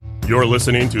You're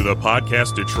listening to the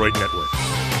Podcast Detroit Network.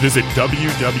 Visit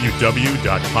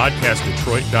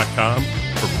www.podcastdetroit.com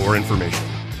for more information.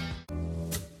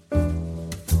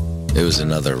 It was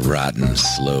another rotten,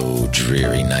 slow,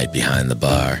 dreary night behind the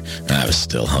bar, and I was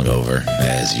still hungover,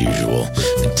 as usual,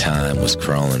 and time was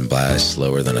crawling by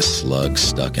slower than a slug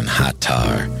stuck in hot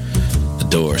tar. The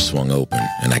door swung open,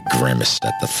 and I grimaced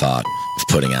at the thought of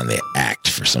putting on the act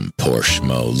for some poor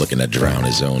schmo looking to drown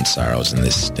his own sorrows in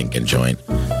this stinking joint.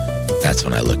 That's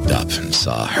when I looked up and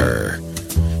saw her.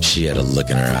 She had a look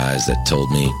in her eyes that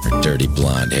told me her dirty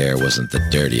blonde hair wasn't the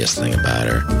dirtiest thing about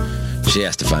her. She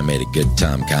asked if I made a good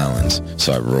Tom Collins,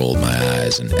 so I rolled my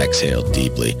eyes and exhaled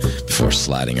deeply before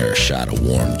sliding her a shot of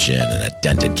warm gin and a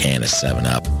dented can of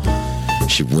 7-Up.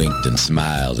 She winked and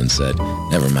smiled and said,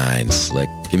 "Never mind, Slick.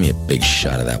 Give me a big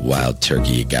shot of that wild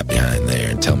turkey you got behind there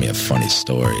and tell me a funny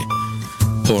story.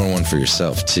 Pour one for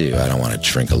yourself, too. I don't want to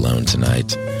drink alone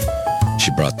tonight." She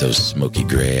brought those smoky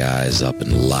gray eyes up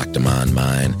and locked them on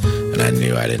mine, and I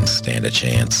knew I didn't stand a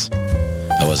chance.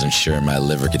 I wasn't sure my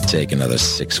liver could take another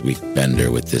 6-week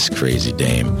bender with this crazy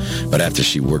dame, but after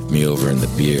she worked me over in the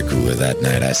beer cooler that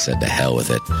night, I said to hell with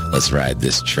it. Let's ride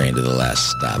this train to the last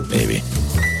stop, baby.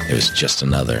 It was just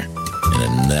another in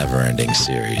a never-ending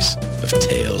series of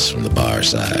tales from the bar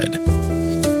side.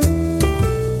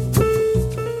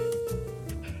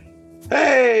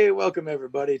 Hey, welcome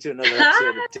everybody to another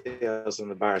episode of Tales from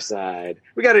the Bar Side.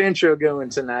 We got an intro going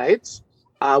tonight.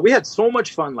 We had so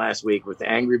much fun last week with the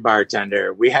Angry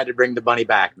Bartender. We had to bring the bunny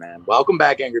back, man. Welcome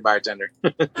back, Angry Bartender.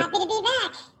 Happy to be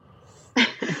back.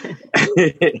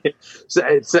 So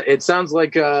it sounds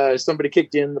like somebody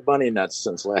kicked you in the bunny nuts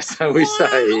since last time we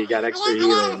saw you. You got extra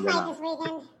healing.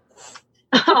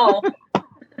 Oh.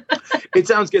 It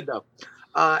sounds good, though.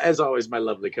 As always, my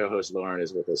lovely co-host Lauren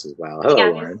is with us as well.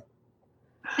 Hello, Lauren.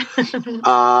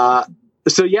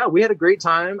 So yeah, we had a great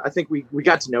time. I think we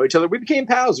got to know each other. We became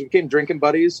pals. We became drinking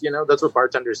buddies. You know, that's what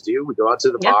bartenders do. We go out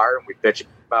to the bar and we bitch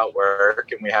about work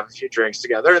and we have a few drinks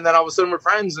together. And then all of a sudden we're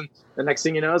friends. And the next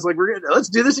thing you know, it's like, let's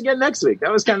do this again next week.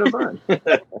 That was kind of fun.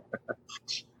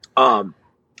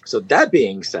 So that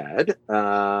being said,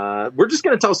 we're just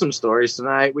going to tell some stories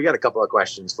tonight. We got a couple of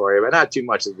questions for you, but not too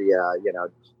much of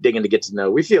the, digging to get to know.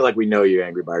 We feel like we know you,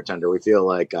 Angry Bartender. We feel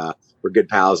like we're good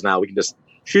pals now. We can just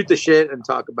shoot the shit and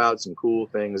talk about some cool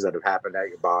things that have happened at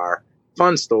your bar,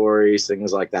 fun stories,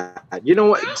 things like that. You know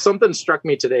what? Something struck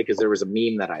me today because there was a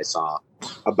meme that I saw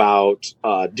about,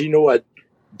 do you know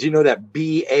that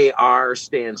BAR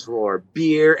stands for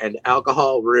beer and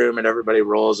alcohol room? And everybody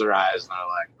rolls their eyes and they're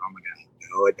like, oh my God,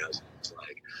 no, it doesn't. It's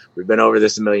like, we've been over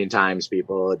this a million times,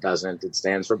 people. It doesn't. It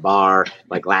stands for bar,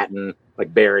 like Latin,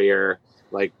 like barrier,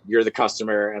 like you're the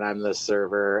customer and I'm the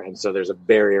server. And so there's a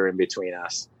barrier in between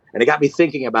us. And it got me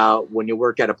thinking about when you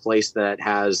work at a place that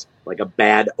has like a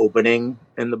bad opening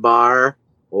in the bar,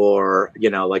 or,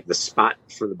 like the spot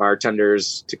for the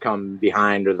bartenders to come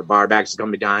behind or the bar backs to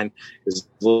come behind is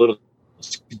a little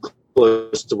too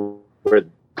close to where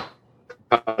the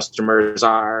customers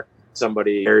are.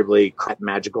 Somebody terribly cut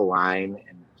magical line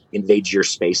and invades your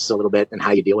space a little bit, and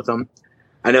how you deal with them.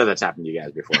 I know that's happened to you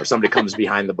guys before. Somebody comes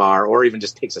behind the bar or even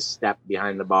just takes a step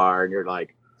behind the bar and you're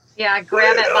like, yeah,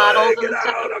 grab at bottles and stuff.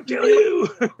 stuff. I'll kill you.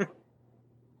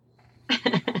 I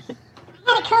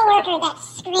had a coworker that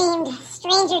screamed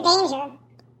 "stranger danger"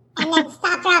 and then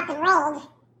stopped, dropped, and rolled.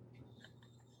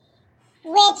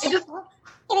 Which it was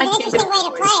an interesting way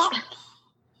to play it.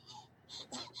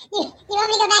 You want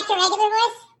me to go back to regular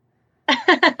voice?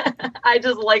 I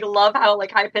just love how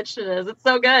high pitched it is. It's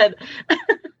so good.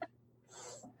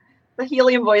 The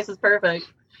helium voice is perfect.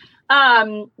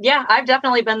 Yeah, I've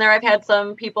definitely been there. I've had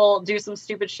some people do some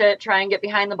stupid shit, try and get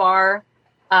behind the bar.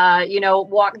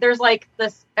 There's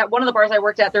this at one of the bars I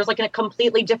worked at, there's a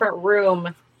completely different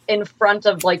room in front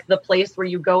of the place where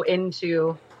you go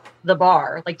into the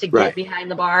bar, to get behind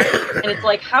the bar. And it's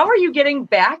how are you getting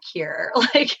back here?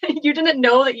 You didn't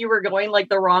know that you were going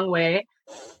the wrong way.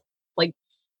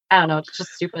 I don't know. It's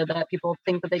just stupid that people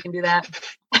think that they can do that.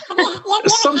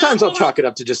 Sometimes I'll chalk it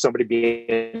up to just somebody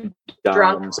being dumb,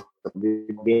 drunk, somebody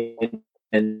being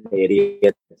an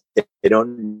idiot. They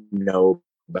don't know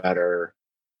better.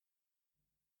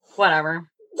 Whatever.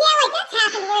 Yeah, that's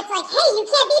happened where it's hey, you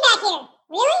can't be back here.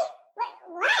 Really?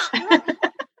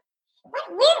 What?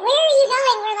 Where are you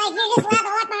going where you're just allowed to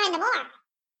walk behind the bar?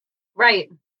 Right.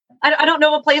 I don't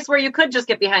know a place where you could just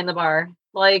get behind the bar.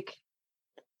 I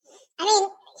mean,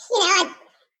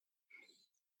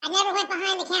 I never went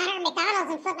behind the counter at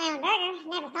McDonald's and flipped my own burger.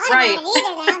 Never thought about it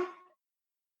either,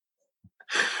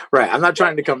 though. Right. I'm not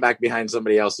trying to come back behind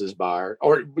somebody else's bar,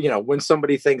 or when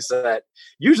somebody thinks that.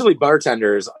 Usually,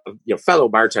 bartenders, fellow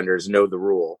bartenders know the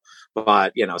rule,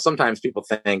 but sometimes people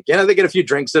think, they get a few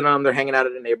drinks in them. They're hanging out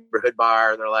at a neighborhood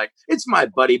bar. They're like, "It's my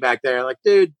buddy back there." Like,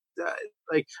 dude,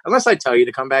 unless I tell you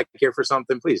to come back here for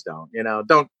something, please don't.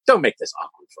 Don't make this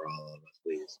awkward for all of us,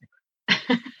 please.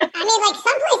 I mean, like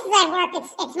some places I work,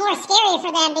 it's more scary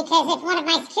for them because if one of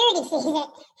my security sees it,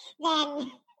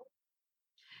 then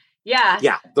yeah,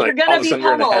 like you're all gonna of a be sudden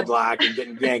you're in a pummeled. headlock and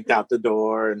getting yanked out the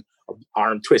door and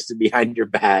arm twisted behind your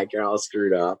back. You're all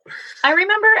screwed up. I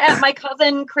remember at my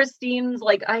cousin Christine's,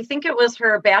 I think it was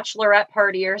her bachelorette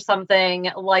party or something.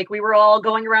 Like we were all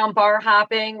going around bar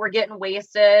hopping, we're getting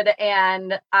wasted,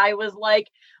 and I was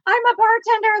like, "I'm a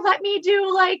bartender.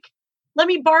 Let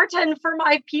me bartend for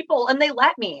my people," and they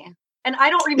let me. And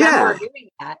I don't remember doing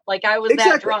that. I was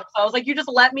that drunk. So I was like, "You just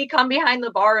let me come behind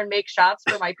the bar and make shots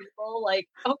for my people."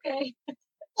 Okay.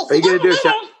 Are you going to do a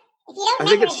shot? I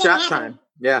think it's shot time.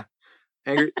 Yeah.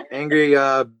 Angry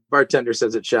bartender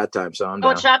says it's shot time. So I'm down.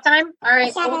 Oh, it's shot time? All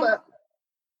right. Hold up.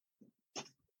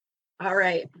 All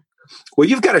right. Well,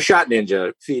 you've got a shot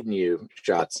ninja feeding you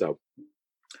shots. So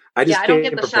I don't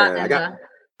get the shot ninja.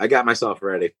 I got myself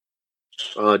ready.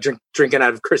 Drinking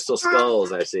out of crystal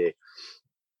skulls, I see.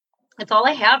 That's all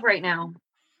I have right now.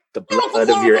 The blood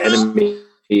of your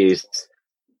enemies.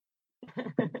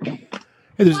 The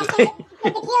tequila's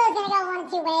gonna go one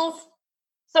of two ways.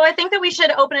 So I think that we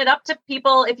should open it up to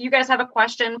people. If you guys have a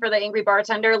question for the Angry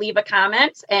Bartender, leave a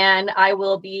comment and I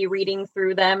will be reading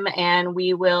through them and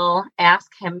we will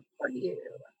ask him for you.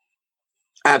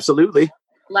 Absolutely.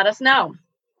 Let us know.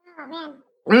 Oh,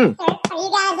 man. So are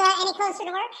you guys any closer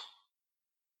to work?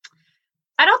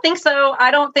 I don't think so. I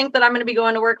don't think that I'm going to be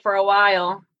going to work for a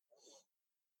while.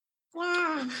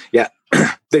 Yeah.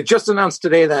 They just announced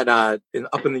today that up in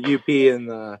the UP and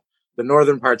the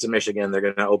northern parts of Michigan, they're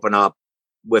going to open up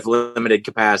with limited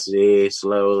capacity,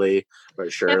 slowly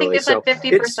but surely. I think it's at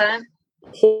 50%.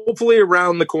 Hopefully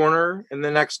around the corner in the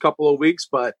next couple of weeks.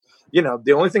 But,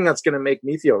 the only thing that's going to make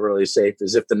me feel really safe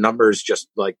is if the numbers just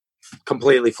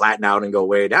completely flatten out and go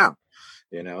way down.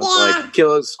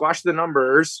 Squash the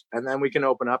numbers and then we can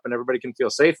open up and everybody can feel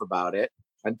safe about it.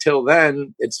 Until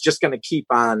then, it's just going to keep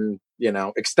on,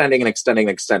 extending and extending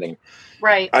and extending.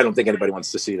 Right. I don't think anybody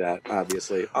wants to see that,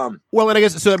 obviously. Well, and I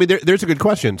guess, so, there's a good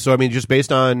question. So, just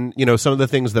based on, some of the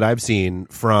things that I've seen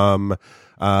from,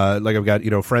 I've got,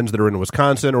 friends that are in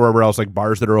Wisconsin or wherever else,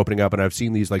 bars that are opening up. And I've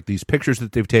seen these pictures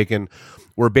that they've taken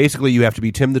where basically you have to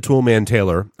be Tim the Toolman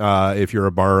Taylor if you're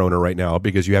a bar owner right now,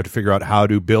 because you have to figure out how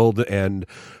to build and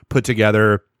put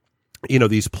together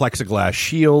these plexiglass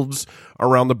shields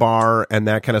around the bar and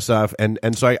that kind of stuff. And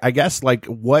so I guess I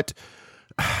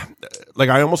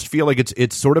almost feel like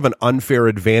it's sort of an unfair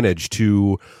advantage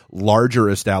to larger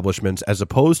establishments as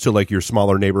opposed to your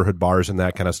smaller neighborhood bars and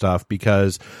that kind of stuff.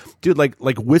 Because dude, like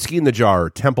Whiskey in the Jar,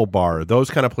 Temple Bar,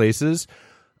 those kind of places,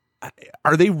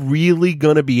 are they really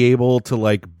going to be able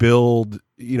to build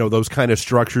those kind of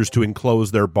structures to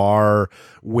enclose their bar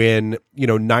when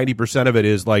 90% of it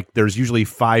is there's usually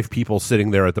 5 people sitting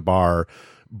there at the bar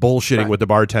bullshitting with the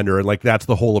bartender, and that's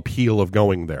the whole appeal of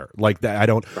going there. That I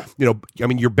don't your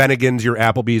Bennigan's, your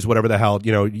Applebee's, whatever the hell,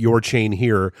 your chain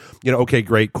here, okay,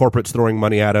 great, corporate's throwing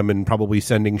money at them and probably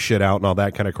sending shit out and all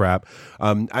that kind of crap.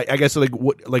 I guess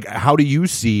how do you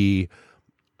see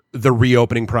the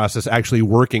reopening process actually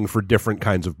working for different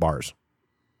kinds of bars?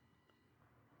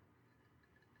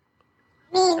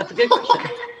 That's a good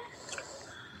question.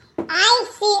 I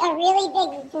see a really big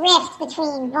rift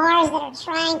between bars that are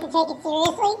trying to take it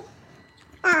seriously.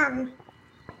 I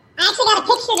actually got a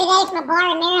picture today from a bar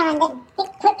in Maryland that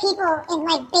put people in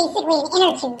basically an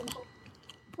inner tube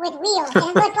with wheels, and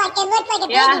it looked like a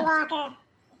baby walker,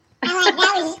 and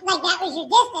that was your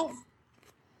distance.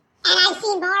 And I've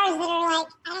seen bars that are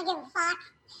I don't give a fuck.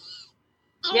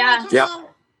 Yeah.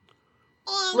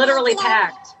 Literally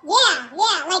packed. Yeah.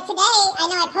 Today, I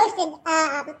know I posted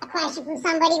a question from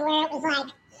somebody where it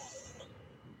was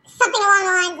something along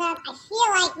the lines of, I feel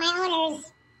like my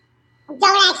owners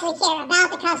don't actually care about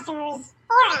the customers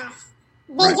or us.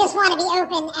 They just want to be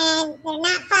open and they're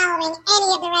not following any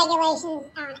of the regulations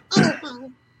on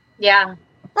anything. Yeah.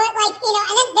 But and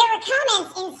then there were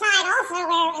comments inside also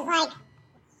where it was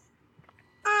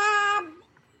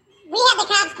we had the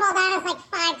cops called on us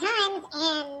 5 times,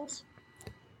 and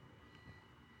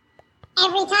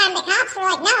every time the cops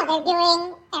were no, they're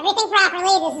doing everything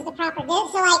properly, this is the proper do.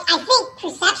 So I think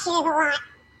perception is a lot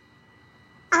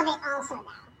of it also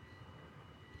now.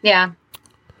 Yeah.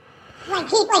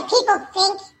 People think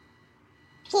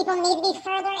people need to be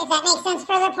further, if that makes sense,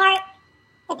 further apart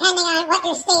depending on what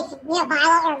your state's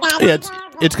bylaw or guidelines Yeah,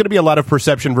 are. it's going to be a lot of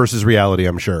perception versus reality,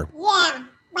 I'm sure. Yeah,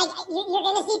 like you're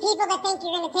going to see people that think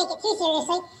you're going to take it too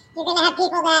seriously. You're going to have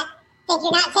people that think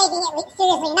you're not taking it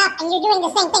seriously enough, and you're doing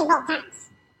the same thing both times.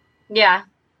 Yeah.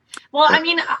 Well, I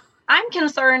mean, I'm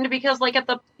concerned because like at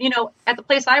the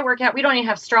place I work at, we don't even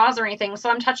have straws or anything. So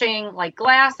I'm touching like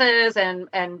glasses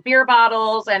and beer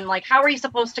bottles, and like, how are you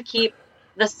supposed to keep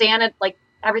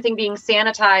everything being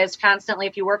sanitized constantly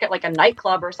if you work at like a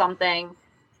nightclub or something?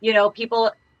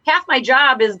 People, half my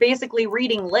job is basically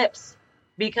reading lips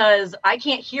because I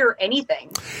can't hear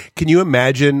anything. Can you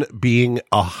imagine being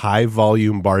a high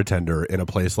volume bartender in a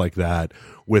place like that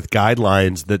with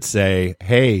guidelines that say,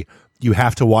 hey, you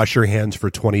have to wash your hands for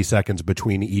 20 seconds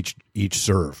between each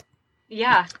serve?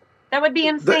 Yeah, that would be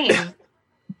insane.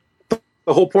 The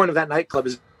whole point of that nightclub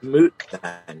is moot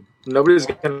then. Nobody's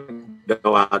going to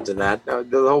go out to that.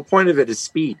 The whole point of it is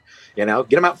speed. Get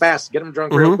them out fast, get them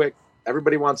drunk real quick.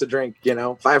 Everybody wants a drink,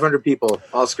 500 people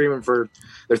all screaming for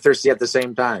they're thirsty at the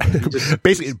same time.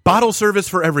 Basically, bottle service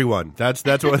for everyone. That's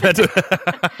what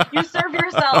You serve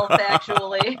yourself,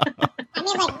 actually. I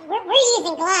mean, like, we're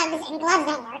using gloves, and gloves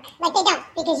don't work. Like, they don't,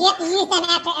 because you have to use them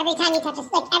after every time you touch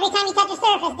every time you touch a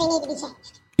surface, they need to be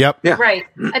changed. Yep. Yeah. Right.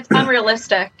 It's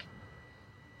unrealistic.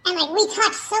 And, like, we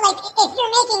touch, so, like, if you're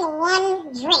making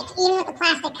one drink, even with a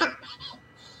plastic cup,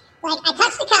 like, I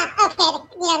touch the cup, okay,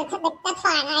 that's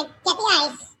fine. I get the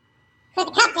ice, put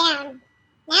the cup down.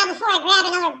 Now, before I grab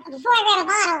a bottle,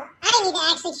 I need to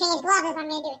actually change gloves if I'm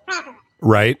going to do it properly.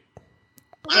 Right.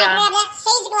 Now I grab that,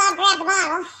 change the glove, grab the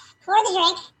bottle, pour the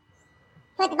drink,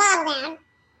 put the bottle down.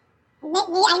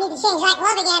 I need to change that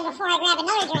glove again before I grab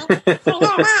another drink for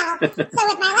another bottle. So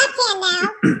with my left hand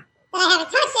now, that I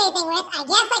haven't touched anything with, I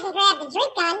guess I can grab the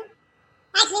drink gun.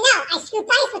 Actually, no, I scooped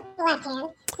ice with the left hand.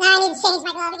 Now I need to change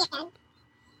my glove again.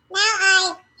 Now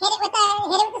I hit it with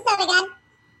the soda gun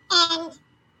and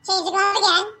change the glove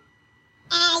again.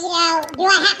 Do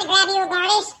I have to grab you a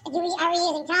garnish? Are we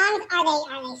using tongs? Are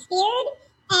they speared?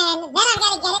 And then I've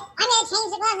got to get it. I'm going to change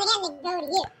the gloves again and go to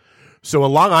you. So a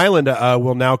Long Island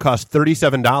will now cost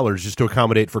 $37 just to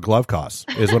accommodate for glove costs,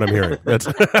 is what I'm hearing. That's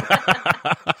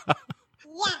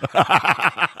Yeah.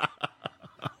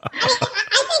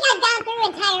 I think I've gone through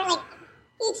entire,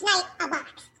 each night a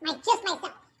box. Just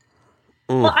myself.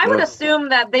 Well, I would assume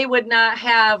that they would not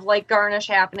have garnish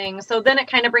happening. So then it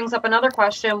kind of brings up another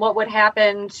question. What would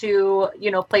happen to,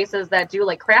 places that do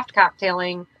craft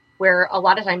cocktailing where a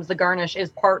lot of times the garnish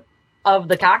is part of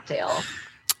the cocktail,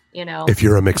 If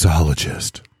you're a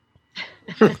mixologist.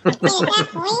 At that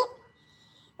point,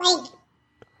 okay,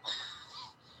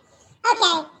 I don't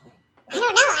know. I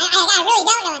really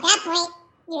don't know. At that point,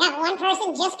 you have one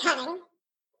person just cutting,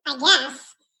 I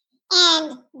guess.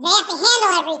 And they have to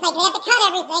handle everything. They have to cut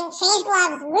everything, change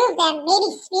gloves, move them.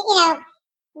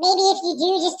 Maybe if you do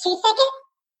just toothpick it.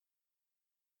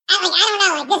 I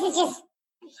don't know. This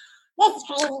is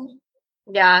crazy.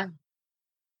 Yeah.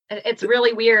 It's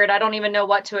really weird. I don't even know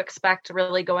what to expect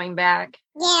really going back.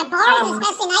 Yeah, bars,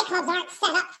 especially nightclubs, aren't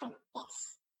set up for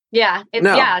this. Yeah.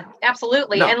 Yeah,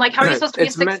 absolutely. No. And how are you supposed to be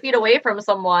 6 feet away from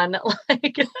someone?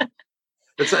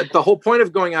 It's the whole point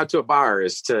of going out to a bar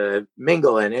is to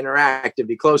mingle and interact and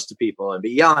be close to people and be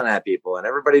yelling at people. And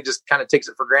everybody just kind of takes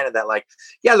it for granted that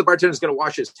the bartender's going to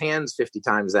wash his hands 50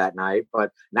 times that night,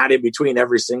 but not in between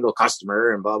every single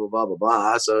customer and blah, blah, blah, blah,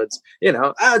 blah. So it's,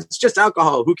 it's just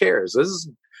alcohol. Who cares? This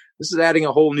is adding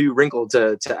a whole new wrinkle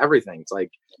to everything. It's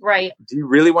right. Do you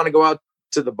really want to go out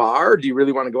to the bar? Do you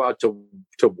really want to go out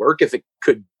to work if it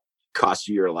could cost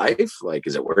you your life?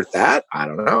 Is it worth that? I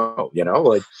don't know,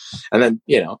 and then,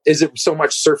 is it so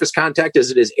much surface contact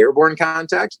as it is airborne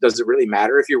contact? Does it really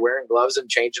matter if you're wearing gloves and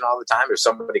changing all the time? If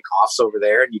somebody coughs over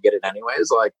there and you get it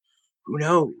anyways, who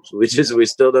knows? We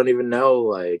still don't even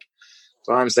know.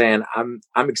 So I'm saying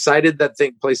I'm excited that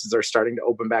places are starting to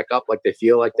open back up they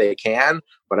feel like they can,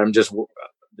 but I'm just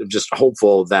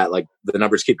hopeful that the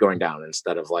numbers keep going down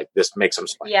instead of this makes them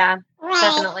spike. Yeah,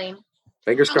 definitely.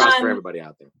 Fingers crossed for everybody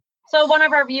out there. So one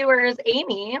of our viewers,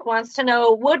 Amy, wants to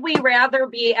know, would we rather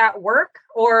be at work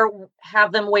or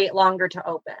have them wait longer to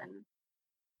open?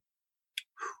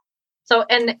 So,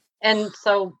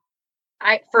 so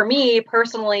for me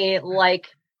personally,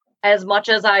 as much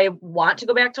as I want to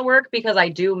go back to work because I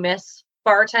do miss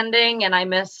bartending and I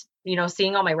miss,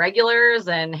 seeing all my regulars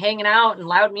and hanging out and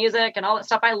loud music and all that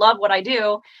stuff. I love what I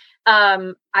do.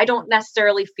 I don't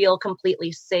necessarily feel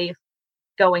completely safe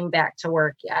going back to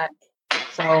work yet.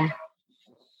 So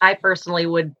I personally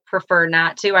would prefer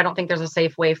not to. I don't think there's a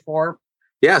safe way for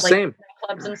same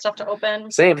clubs and stuff to open.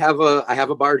 Same. I have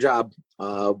a bar job.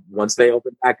 Once they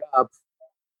open back up.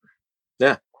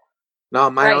 Yeah. No,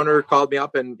 my Right. owner called me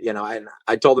up and,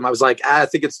 I told him, I was like, I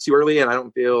think it's too early and I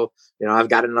don't feel, I've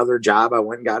got another job. I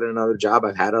went and got another job.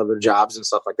 I've had other jobs and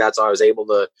stuff like that. So I was able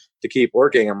to keep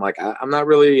working. I'm like, I'm not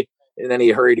really in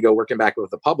any hurry to go working back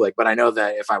with the public, but I know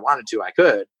that if I wanted to, I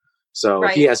could. So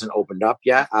Right. he hasn't opened up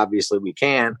yet. Obviously we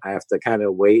can't. I have to kind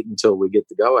of wait until we get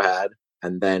the go ahead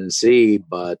and then see.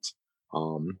 But,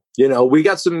 we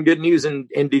got some good news in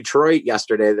Detroit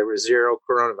yesterday. There was 0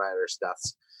 coronavirus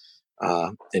deaths.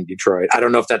 In Detroit. I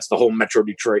don't know if that's the whole Metro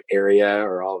Detroit area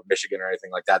or all of Michigan or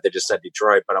anything like that. They just said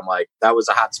Detroit, but I'm like, that was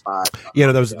a hot spot.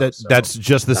 That's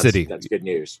just the city. That's good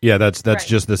news. Yeah, that's Right.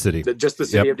 just the city. Just the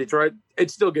city of Detroit.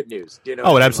 It's still good news. It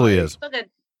absolutely is. So good.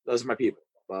 Those are my people.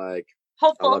 Like, I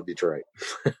Hopeful. love Detroit.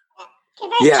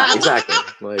 Conversely, Yeah, exactly.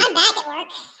 Like, I'm back at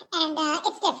work, and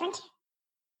it's different.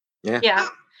 Yeah.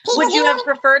 People Would you here- have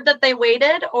preferred that they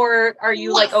waited, or are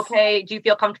you like, Yes. okay, do you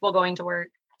feel comfortable going to work?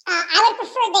 I would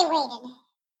prefer they waited.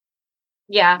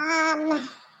 Yeah. And then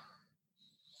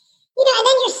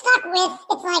you're stuck with,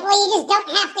 it's like, well, you just don't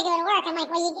have to go to work. I'm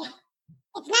like, well,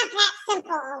 it's not that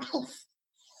simple always.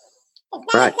 It's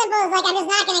not Right. as simple as like, I'm just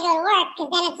not going to go to work, because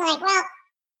then it's like, well,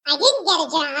 I didn't get a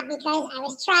job because I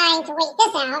was trying to wait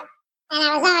this out, and I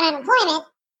was on unemployment.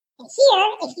 And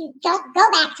here, if you don't go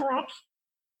back to work,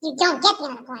 you don't get the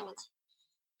unemployment.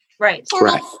 Right. So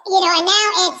Right. it's, and now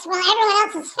it's, well, everyone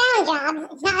else has found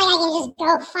jobs. It's not like I can just go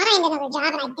find another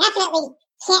job, and I definitely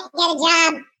can't get a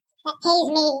job that pays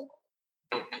me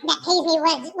what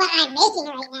I'm making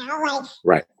right now. Like,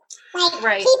 Right.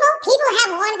 Right. people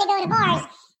have wanted to go to bars,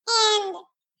 and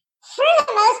for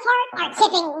the most part are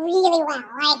tipping really well.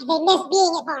 Like, they miss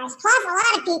being at bars. Plus, a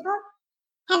lot of people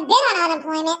have been on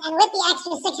unemployment, and with the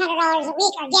extra $600 a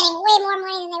week are getting way more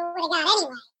money than they would have got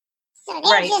anyway. So they're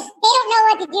Right. they don't know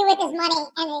what to do with this money,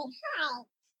 and there we go.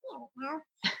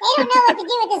 They don't know what to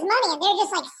do with this money, and they're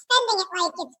just like spending it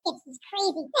like it's this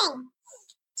crazy thing.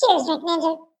 Cheers, Drink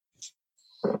Ninja.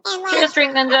 And like, Cheers,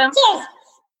 Drink Ninja. cheers.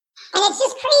 And it's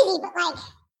just crazy, but like,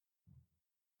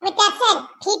 with that said,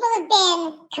 people have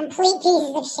been complete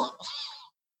pieces of shit.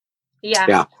 Yeah.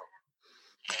 Yeah.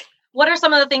 What are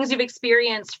some of the things you've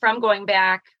experienced from going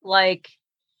back, like,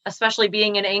 especially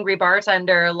being an angry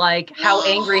bartender? Like, how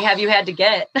angry have you had to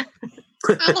get? I've been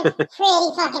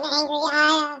pretty fucking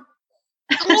angry.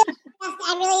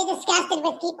 I'm really disgusted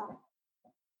with people.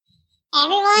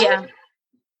 Everyone Yeah.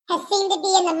 has seemed to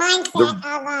be in the mindset of,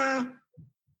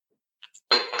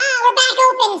 we're back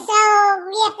open, so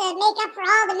we have to make up for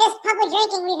all the missed public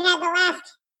drinking we've had the last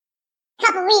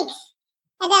couple weeks.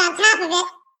 And then on top of it,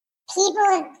 people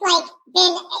have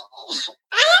been.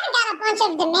 I haven't got a bunch of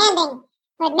demanding,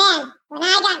 but man, when I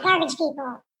got garbage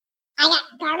people, we had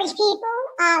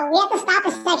to stop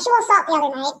a sexual assault the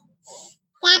other night.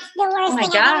 That's the worst Oh my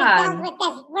thing I've ever God. dealt with.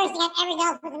 That's the worst thing I've ever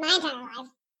dealt with in my entire life.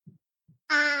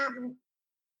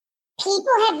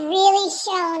 People have really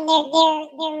shown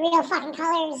their real fucking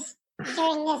colors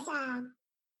during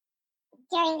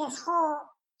this whole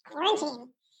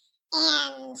quarantine,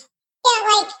 and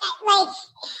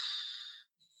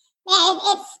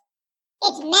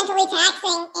it's mentally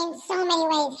taxing in so many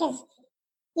ways, because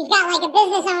you've got like a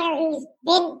business owner who's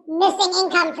been missing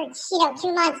income for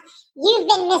 2 months. You've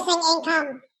been missing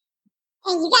income,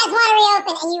 and you guys want to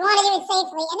reopen, and you want to do it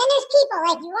safely. And then there's people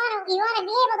like you want to be able to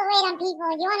wait on people.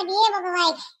 You want to be able to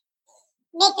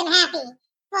make them happy,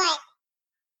 but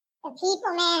the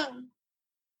people,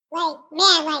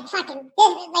 fucking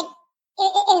this, it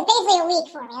was basically a week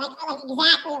for me, like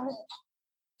exactly a week.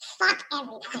 Fuck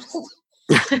everybody.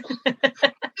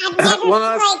 I've never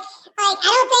I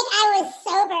don't think I was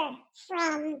sober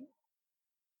from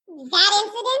that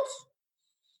incident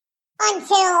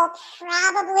until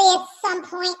probably at some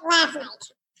point last night,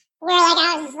 where I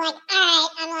was just like, all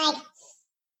right,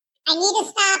 I need to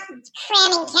stop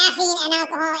cramming caffeine and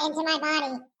alcohol into my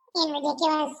body in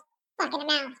ridiculous fucking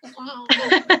amounts, because I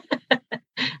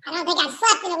don't think I've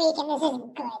slept in a week and this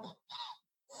isn't good.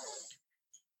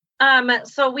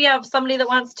 So we have somebody that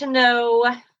wants to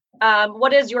know,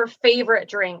 what is your favorite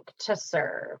drink to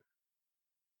serve?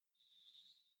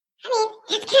 I mean,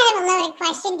 that's kind of a loaded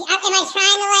question. Am I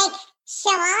trying to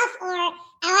show off, or I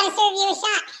want to serve you a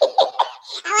shot?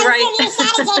 I want to serve you a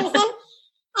shot of Jameson,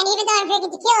 and even though I'm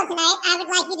drinking tequila tonight, I would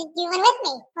like you to do one with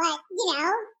me. But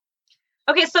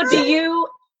Okay, so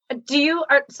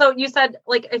so you said,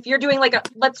 if you're doing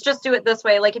let's just do it this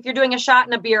way. If you're doing a shot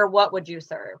and a beer, what would you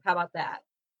serve? How about that?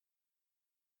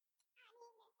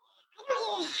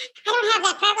 I don't have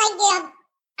that part.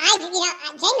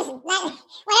 Jameson. When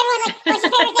everyone's like, what's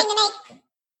your favorite thing to make?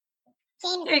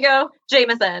 Jameson. Here you go,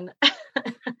 Jameson.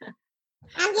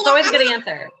 It's always a good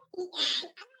answer. I'm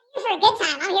here for a good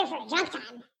time. I'm here for a drunk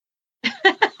time.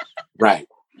 Right.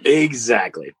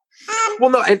 Exactly.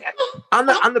 Well, no, and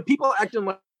on the people acting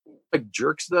like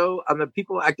jerks, though, on the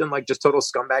people acting like just total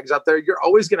scumbags out there, you're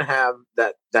always going to have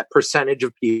that percentage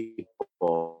of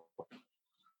people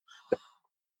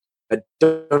that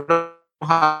don't know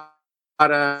how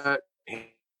to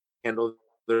handle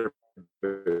their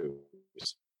booze.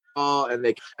 And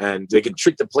they can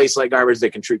treat the place like garbage. They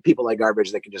can treat people like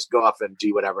garbage. They can just go off and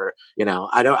do whatever.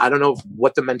 I don't know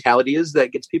what the mentality is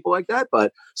that gets people like that,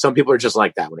 but some people are just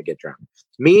like that when they get drunk.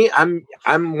 Me, I'm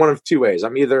one of two ways.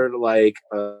 I'm either like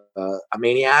a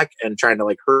maniac and trying to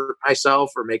like hurt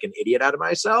myself or make an idiot out of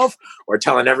myself, or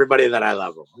telling everybody that I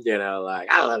love them. Like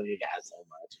I love you guys so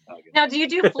much. Now, do you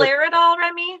do flair at all,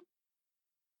 Remy?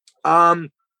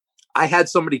 I had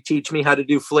somebody teach me how to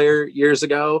do flair years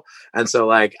ago. And so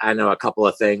like, I know a couple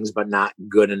of things, but not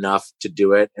good enough to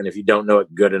do it. And if you don't know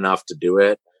it good enough to do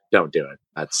it, don't do it.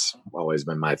 That's always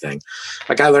been my thing.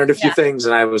 Like I learned a few things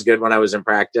and I was good when I was in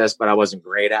practice, but I wasn't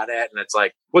great at it. And it's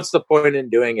like, what's the point in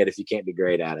doing it if you can't be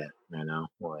great at it?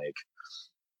 Like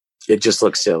it just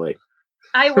looks silly.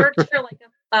 I worked for like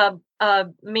a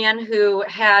man who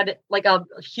had like a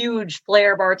huge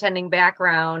flair bartending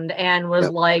background and was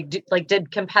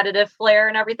did competitive flair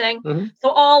and everything. Mm-hmm. So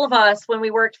all of us, when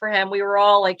we worked for him, we were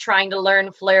all like trying to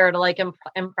learn flair to like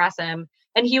impress him.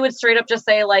 And he would straight up just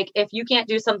say like, if you can't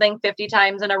do something 50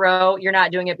 times in a row, you're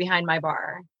not doing it behind my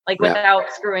bar. Like without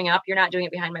screwing up, you're not doing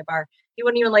it behind my bar. He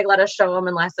wouldn't even like let us show him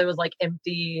unless it was like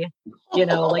empty,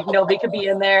 like nobody could be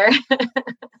in there.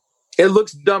 It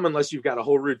looks dumb unless you've got a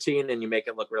whole routine and you make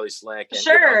it look really slick. And,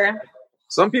 sure.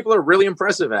 Some people are really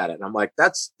impressive at it. And I'm like,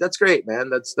 that's great, man.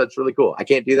 That's really cool. I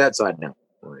can't do that, so I know.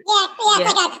 Like,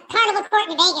 it's like a carnival court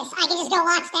in Vegas. I can just go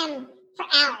watch them for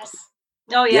hours.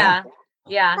 Oh yeah,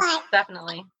 but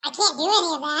definitely. I can't do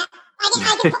any of that. I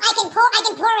can pour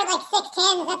with like 6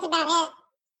 tins. That's about it.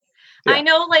 Yeah. I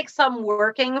know like some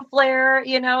working flair,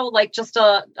 like just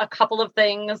a couple of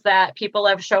things that people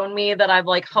have shown me that I've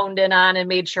like honed in on and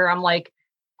made sure I'm like,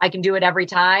 I can do it every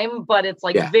time, but it's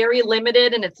like very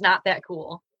limited and it's not that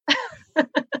cool.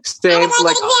 Same,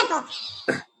 like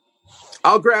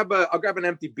I'll grab an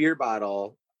empty beer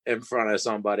bottle in front of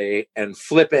somebody and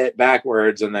flip it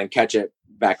backwards and then catch it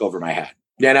back over my head,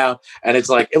 and it's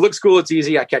like, it looks cool. It's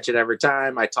easy. I catch it every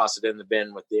time. I toss it in the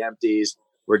bin with the empties.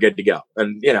 We're good to go.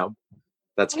 And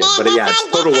that's good. But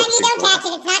it's total work. Don't catch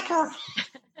it. It's not cool.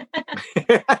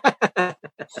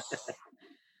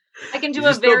 I can do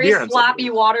a very sloppy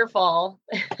waterfall.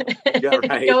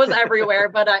 It goes everywhere,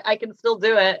 but I can still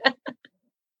do it.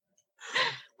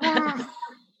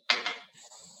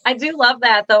 I do love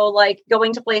that though, like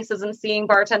going to places and seeing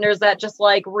bartenders that just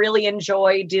like really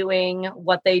enjoy doing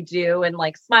what they do and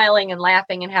like smiling and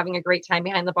laughing and having a great time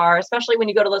behind the bar, especially when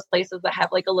you go to those places that have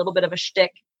like a little bit of a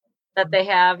shtick that they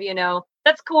have,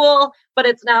 that's cool, but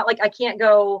it's not like I can't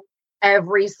go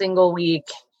every single week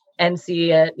and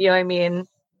see it. You know what I mean?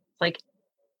 Like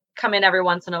come in every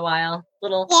once in a while,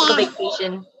 little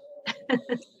vacation.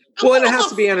 Well, and it has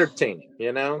to be entertaining,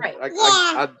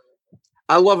 Right.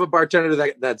 I love a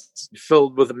bartender that's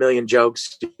filled with a million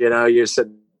jokes. You're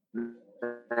sitting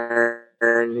there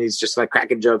and he's just like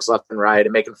cracking jokes left and right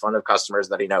and making fun of customers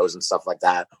that he knows and stuff like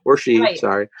that. Or she,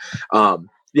 sorry.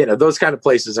 Those kind of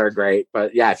places are great.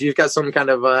 But yeah, if you've got some kind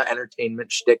of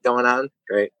entertainment shtick going on,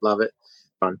 great, love it,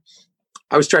 fun.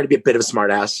 I was trying to be a bit of a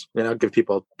smart ass, give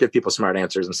people smart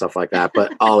answers and stuff like that,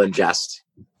 but all in jest.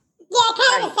 Yeah,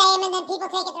 kind of the same, and then people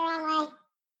take it the wrong way.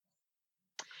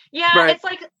 Yeah, It's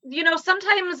like,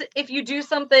 sometimes if you do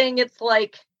something, it's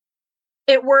like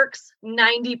it works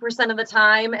 90% of the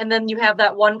time. And then you have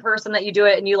that one person that you do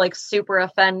it and you like super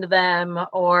offend them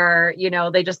or,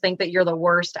 they just think that you're the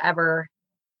worst ever.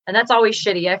 And that's always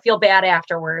shitty. I feel bad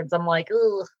afterwards. I'm like,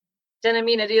 ooh, didn't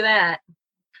mean to do that.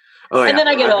 Oh, and then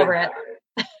I get over it.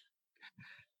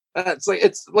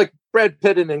 It's like Brad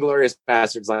Pitt in Inglourious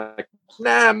Bastards. Like,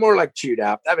 nah, I'm more like chewed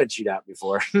out. I've been chewed out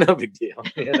before. No big deal.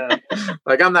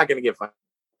 Like I'm not going to get fired.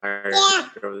 Yeah.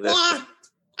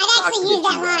 I've actually used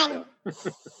that line.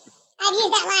 I've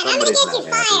used that line. I'm going to get you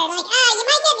fired. Like, you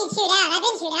might get me chewed out. I've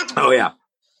been chewed out before. Oh yeah.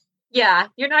 Yeah,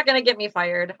 you're not going to get me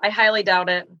fired. I highly doubt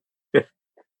it.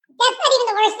 That's not even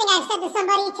the worst thing I've said to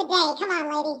somebody today. Come on,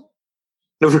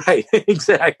 lady. Right.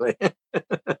 Exactly.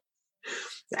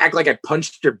 Act like I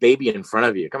punched your baby in front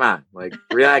of you. Come on. Like,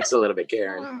 relax a little bit,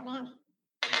 Karen.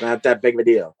 Not that big of a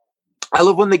deal. I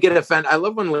love when they get offended. I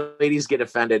love when ladies get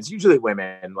offended. It's usually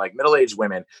women, like middle-aged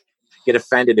women, get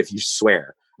offended if you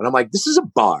swear. And I'm like, this is a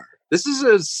bar. This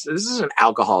is an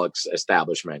alcoholic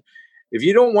establishment. If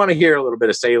you don't want to hear a little bit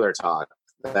of sailor talk,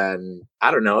 then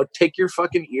I don't know, take your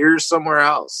fucking ears somewhere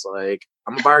else. Like,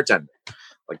 I'm a bartender.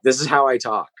 Like, this is how I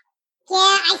talk.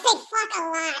 I say fuck a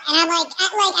lot, and I'm like, I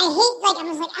hate, like, I'm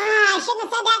just like, I shouldn't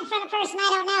have said that in front of a person I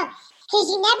don't know, because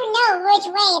you never know which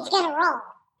way it's gonna roll.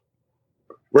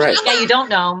 Right. Yeah, you don't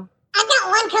know. I've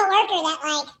got one coworker that,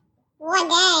 like, one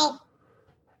day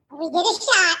we did a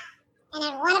shot, and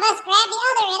then one of us grabbed the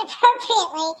other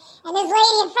inappropriately, and this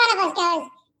lady in front of us goes,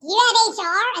 "Do you have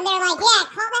HR?" And they're like, "Yeah,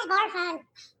 call that bar phone."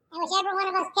 And whichever one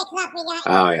of us picks up, we got.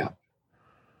 Oh yeah.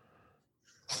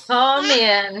 Oh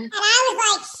man. And I was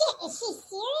like, "Shit, is she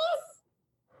serious,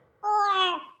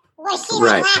 or was she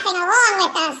Right. laughing along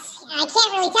with us?" I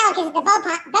can't really tell because of the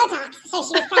Botox, so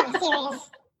she was probably serious.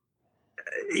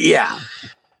 Yeah.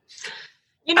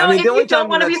 You know, I mean, if the only you don't time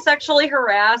want to be that's- sexually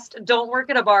harassed, don't work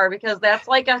at a bar, because that's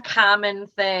like a common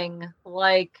thing.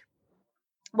 Like,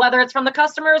 whether it's from the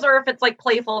customers or if it's like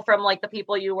playful from like the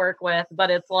people you work with, but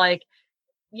it's like,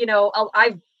 you know,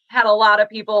 I've had a lot of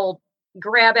people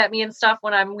grab at me and stuff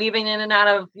when I'm weaving in and out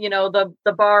of, you know,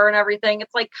 the bar and everything.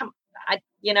 It's like,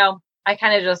 I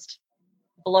kind of just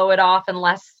blow it off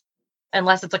unless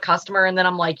it's a customer, and then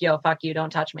I'm like, yo, fuck you,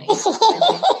 don't touch me.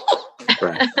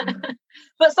 Right.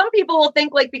 But some people will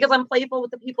think, like, because I'm playful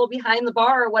with the people behind the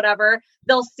bar or whatever,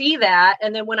 they'll see that.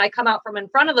 And then when I come out from in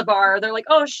front of the bar, they're like,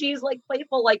 oh, she's like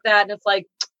playful like that. And it's like,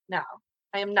 no,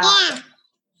 I am not. Yeah.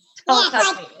 Don't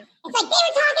touch me. It's like, they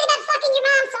were talking about fucking your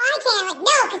mom, so I can't. Like,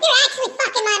 no, because they're actually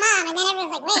fucking my mom. And then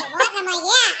everyone's like, wait, what? And I'm like,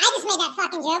 yeah, I just made that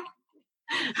fucking joke.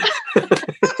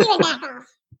 Fuck you and back off.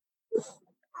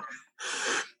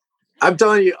 I'm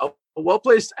telling you, a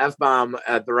well-placed F-bomb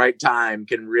at the right time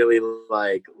can really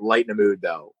like lighten a mood,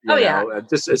 though. You know? Yeah.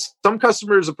 Some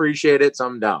customers appreciate it,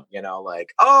 some don't. You know, like,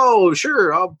 oh,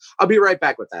 sure, I'll be right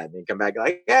back with that, and you come back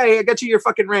like, hey, I got you your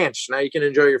fucking ranch. Now you can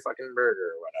enjoy your fucking burger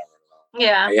or whatever.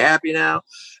 Yeah. Are you happy now?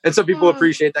 And some people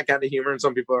appreciate that kind of humor, and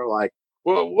some people are like,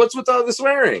 well, what's with all the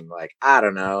swearing? Like, I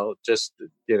don't know, just,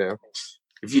 you know,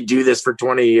 if you do this for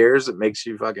 20 years, it makes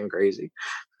you fucking crazy.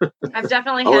 I've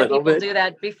definitely A had little people bit. do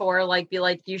that before, like, be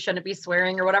like, you shouldn't be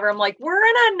swearing or whatever. I'm like, we're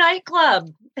in a nightclub.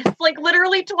 It's like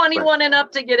literally 21 and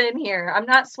up to get in here. I'm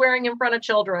not swearing in front of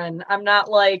children. I'm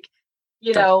not like,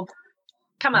 you know,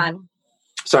 come on.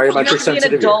 Sorry You about your have to be an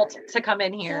sensitivity. adult to come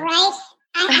in here. Right?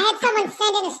 I had someone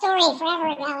send in a story forever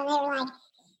ago, and they were like,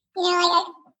 you know, like,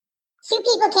 two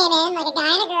people came in, like a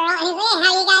guy and a girl, and he's like, hey,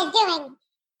 how you guys doing?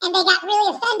 And they got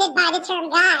really offended by the term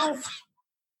guys.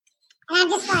 And I'm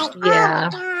just like, Yeah.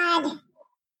 oh my God.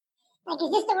 Like,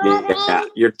 is this the world we're Yeah, in?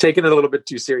 you're taking it a little bit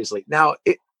too seriously. Now,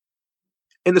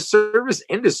 in the service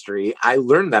industry, I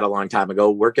learned that a long time ago,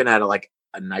 working at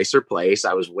a nicer place.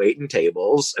 I was waiting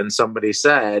tables, and somebody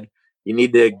said, you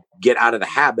need to get out of the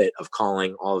habit of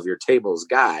calling all of your tables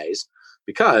guys,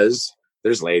 because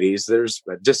there's ladies,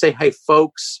 just say, hey,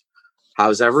 folks,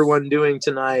 how's everyone doing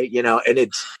tonight? You know, and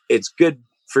it's good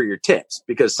for your tips,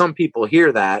 because some people hear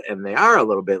that and they are a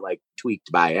little bit like tweaked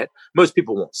by it. Most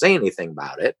people won't say anything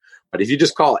about it, but if you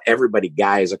just call everybody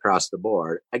guys across the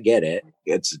board, I get it.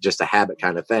 It's just a habit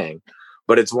kind of thing,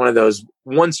 but it's one of those,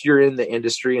 once you're in the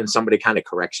industry and somebody kind of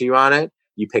corrects you on it,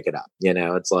 you pick it up, you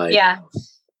know, it's like, Yeah.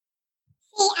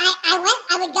 See,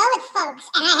 I would go with folks,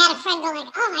 and I had a friend go like,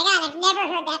 oh my God, I've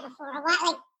never heard that before. What?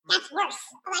 Like, that's worse.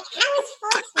 I'm like, how is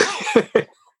folks worse?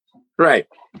 right.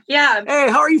 Yeah. Hey,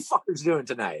 how are you fuckers doing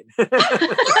tonight? Go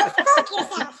fuck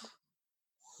yourself.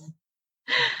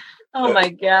 Oh my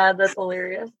God, that's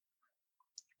hilarious.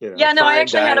 You know, Yeah, no, I fine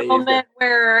actually had a dining, moment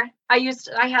where I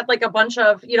had like a bunch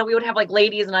of, you know, we would have like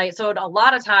ladies night. So a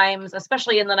lot of times,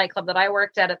 especially in the nightclub that I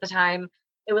worked at the time,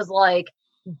 it was like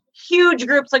huge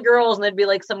groups of girls, and there'd be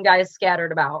like some guys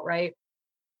scattered about, right?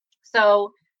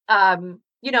 So,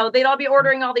 you know, they'd all be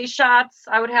ordering all these shots.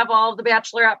 I would have all of the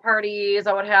bachelorette parties.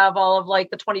 I would have all of like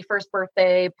the 21st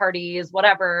birthday parties,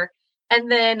 whatever.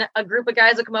 And then a group of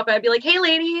guys would come up, and I'd be like, hey,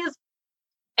 ladies.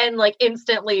 And like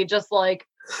instantly just like,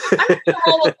 I'm just gonna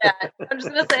roll with that. I'm just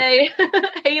gonna say,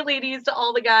 hey, ladies, to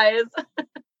all the guys.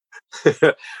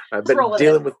 I've roll been with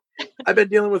dealing it. with I've been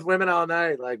dealing with women all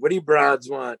night. Like, what do you broads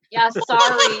want? Yeah, sorry.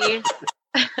 I mean,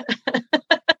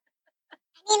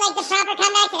 like, the proper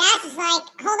comeback to that is like,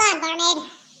 hold on, barmaid.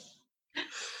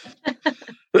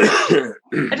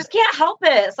 I just can't help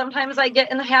it. Sometimes I get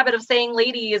in the habit of saying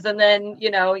ladies, and then, you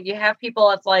know, you have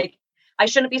people, it's like, I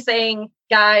shouldn't be saying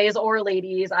guys or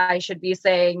ladies. I should be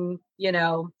saying, you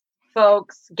know,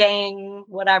 folks, gang,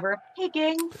 whatever. Hey,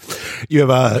 gang. You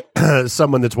have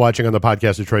someone that's watching on the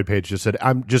Podcast Detroit page just said,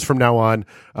 "I'm just from now on,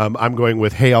 I'm going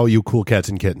with hey, all you cool cats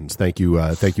and kittens." Thank you,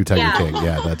 Tiger Yeah. King.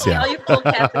 Yeah, that's All you cool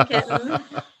cats and kittens.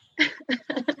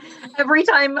 Every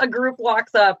time a group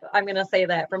walks up, I'm going to say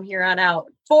that from here on out.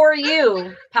 For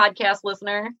you, podcast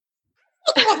listener.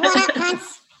 With one up,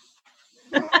 cunts.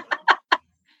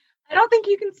 I don't think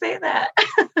you can say that.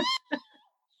 Things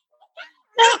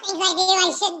I do,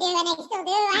 I shouldn't do, and I still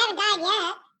do. I haven't died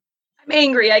yet. I'm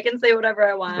angry. I can say whatever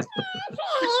I want.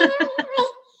 What do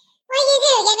you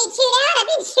do? Get me chewed out? I've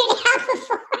been chewed out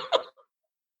before.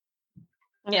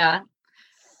 Yeah.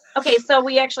 Okay, so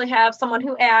we actually have someone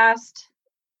who asked,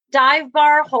 dive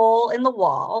bar, hole in the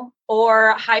wall,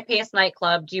 or high-paced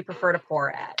nightclub do you prefer to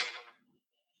pour at?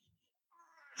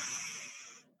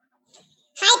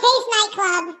 High-paced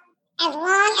nightclub, as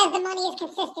long as the money is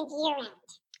consistent year-round.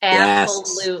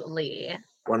 Absolutely.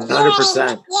 100%.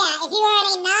 Yeah, if you are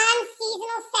in a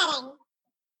non-seasonal setting,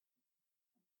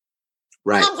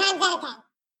 Right. 10 times out of 10.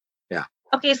 Yeah.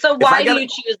 Okay, so why do you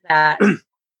choose that?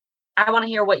 I want to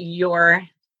hear what your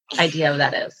idea of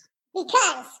that is.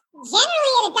 Because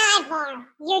generally at a dive bar,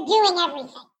 you're doing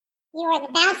everything. You are the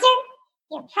bouncer.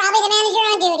 You're probably the manager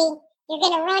on duty. You're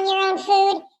going to run your own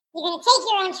food. You're going to take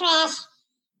your own trash.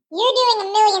 You're doing a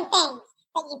million things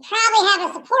that you probably have a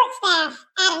support staff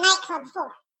at a nightclub for.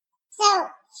 So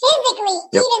physically,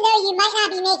 even though you might not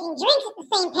be making drinks at the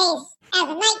same pace as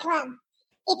a nightclub,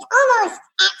 it's almost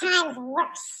at times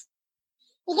worse.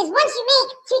 Because once you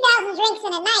make 2,000 drinks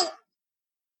in a night,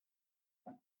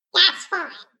 that's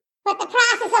fine. But the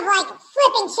process of like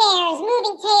flipping chairs,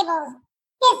 moving tables,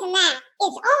 this and that,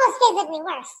 it's almost physically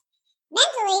worse.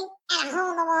 Mentally, at a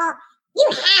hole in the wall, you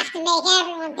have to make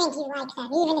everyone think you like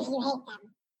them, even if you hate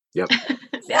them. Yep.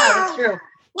 Yeah, that's true.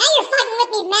 Now you're fucking with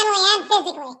me mentally and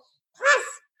physically. Plus,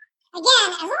 again,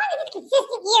 as long as it's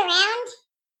consistent year round,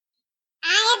 I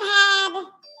have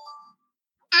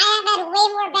had way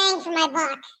more bang for my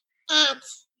buck at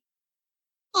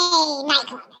a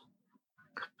nightclub.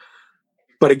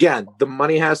 But again, the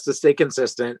money has to stay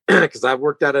consistent because I've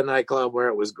worked at a nightclub where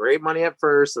it was great money at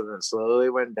first and then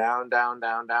slowly went down, down,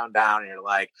 down, down, down. And you're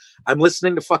like, I'm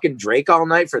listening to fucking Drake all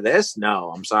night for this?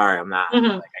 No, I'm sorry, I'm not.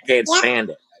 Mm-hmm. Like, I can't stand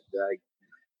it. Like,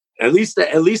 at least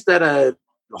at a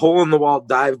hole in the wall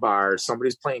dive bar,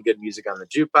 somebody's playing good music on the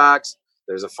jukebox.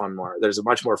 There's a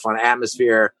much more fun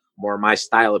atmosphere, more my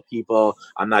style of people.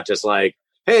 I'm not just like,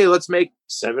 hey, let's make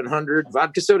 700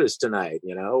 vodka sodas tonight,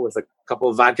 with a couple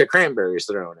of vodka cranberries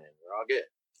thrown in. We're all good.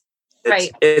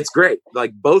 It's great.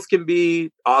 Like, both can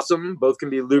be awesome. Both can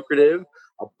be lucrative.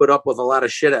 I'll put up with a lot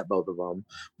of shit at both of them.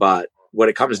 But what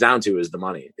it comes down to is the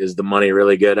money. Is the money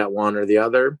really good at one or the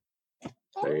other?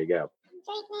 There you go.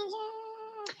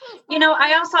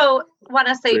 I also want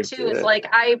to say, too, is like,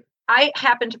 I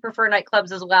happen to prefer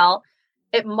nightclubs as well.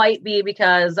 It might be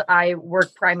because I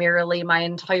work primarily my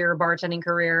entire bartending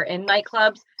career in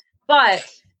nightclubs, but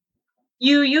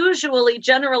you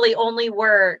generally only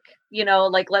work,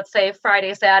 like let's say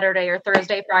Friday, Saturday, or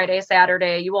Thursday, Friday,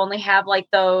 Saturday. You only have like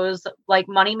those like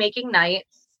money-making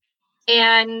nights,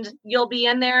 and you'll be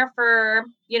in there for,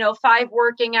 5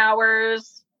 working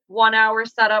hours, 1 hour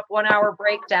setup, 1 hour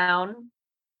breakdown.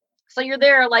 So you're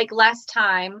there like less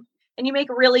time, and you make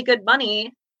really good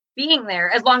money being there,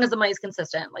 as long as the money's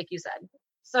consistent, like you said.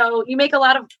 So you make a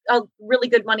lot of really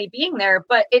good money being there,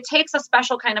 but it takes a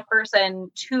special kind of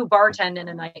person to bartend in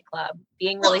a nightclub,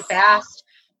 being really fast,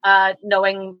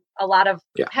 knowing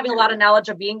having a lot of knowledge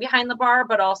of being behind the bar,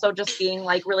 but also just being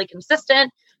like really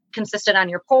consistent on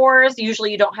your pours.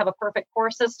 Usually you don't have a perfect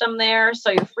pour system there.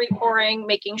 So you're free pouring,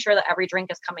 making sure that every drink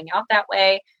is coming out that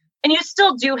way. And you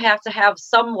still do have to have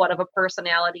somewhat of a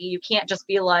personality. You can't just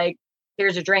be like,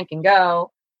 here's your drink and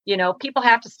go. People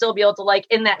have to still be able to, like,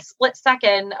 in that split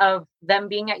second of them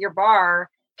being at your bar,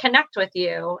 connect with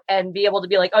you and be able to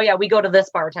be like, oh yeah, we go to this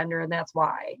bartender and that's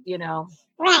why,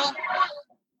 Right.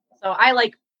 So I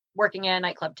like working in a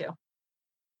nightclub too.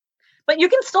 But you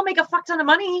can still make a fuck ton of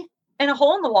money in a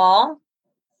hole in the wall.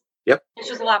 Yep. It's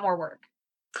just a lot more work.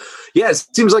 Yeah, it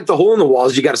seems like the hole in the wall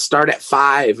is you got to start at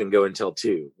 5 and go until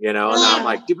 2, And I'm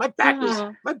like, dude, my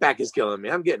back is killing me.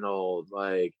 I'm getting old.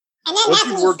 Like, and then that's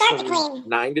when you start to clean.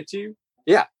 9 to 2.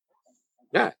 Yeah.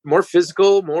 More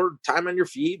physical, more time on your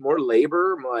feet, more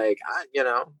labor. I'm like,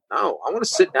 no, I want to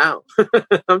sit down.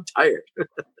 I'm tired.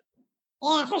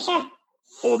 Yeah, for sure.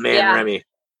 Old man Remy.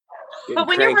 But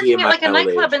when you're working at like a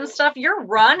nightclub and stuff, you're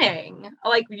running.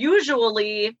 Like,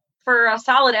 usually for a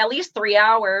solid at least 3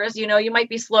 hours, you might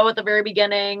be slow at the very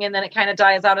beginning and then it kind of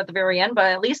dies out at the very end, but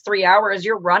at least 3 hours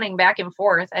you're running back and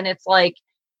forth, and it's like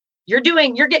you're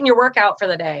getting your workout for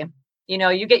the day.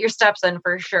 You get your steps in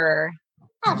for sure.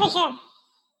 Oh, for sure.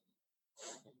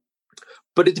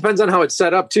 But it depends on how it's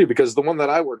set up too, because the one that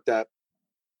I worked at,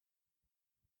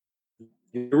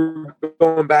 you were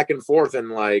going back and forth in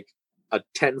like a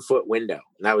 10-foot window,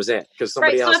 and that was it. Because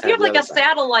somebody else. So if you have like a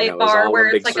satellite bar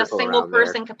where it's like a single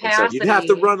person capacity, so you'd have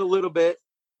to run a little bit.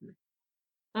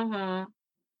 Mm-hmm.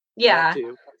 Yeah.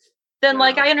 then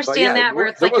like I understand that where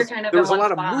it's like you're kind of there was in a one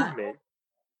lot spot. of movement.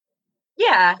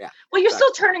 Yeah. Well, you're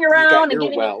still turning around and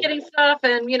getting stuff,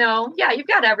 and you've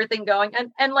got everything going.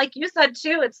 And like you said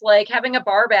too, it's like having a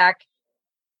bar back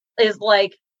is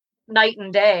like night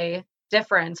and day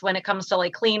difference when it comes to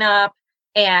like cleanup.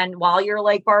 And while you're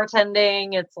like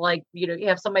bartending, it's like, you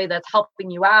have somebody that's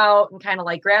helping you out and kind of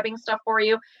like grabbing stuff for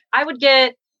you.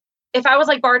 If I was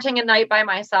like bartending a night by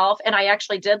myself and I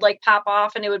actually did like pop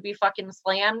off and it would be fucking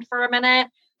slammed for a minute,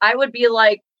 I would be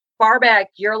like, bar back,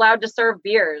 you're allowed to serve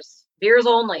beers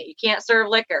only. You can't serve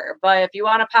liquor, but if you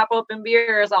want to pop open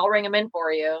beers, I'll ring them in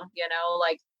for you.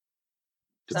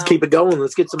 Let's keep it going.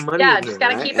 Let's get some money. Yeah, just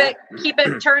gotta keep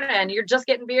it turning. You're just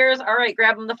getting beers. All right,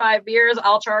 grab them the 5 beers.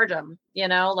 I'll charge them. Oh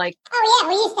yeah,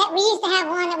 we used to have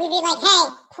one that we'd be like, hey,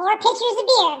 4 pitchers of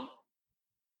beer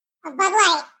of Bud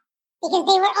Light because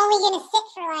they were only going to sit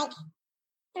for like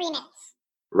 3 minutes.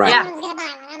 Right. Yeah. No one was going to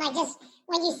buy one. I'm like,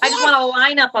 I just want a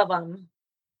lineup of them.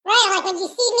 Right, like when you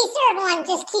see me serve one,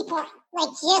 just keep pouring.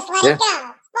 Like, just let it go.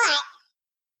 But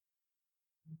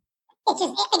it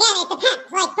depends.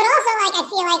 Like, but also, like, I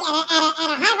feel like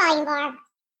at a high volume bar,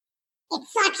 it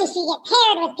sucks if you get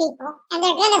paired with people, and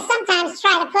they're gonna sometimes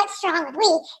try to put strong with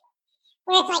weak,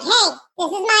 where it's like, hey, this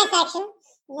is my section,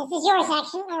 this is your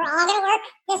section, and we're all gonna work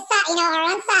this side, our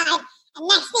own side, and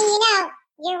next thing you know,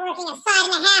 you're working a side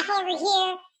and a half over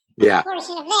here, a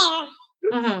portion of there,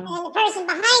 and then the person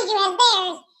behind you has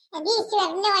theirs. And these two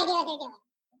have no idea what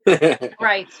they're doing.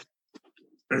 Right.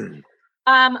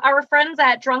 Our friends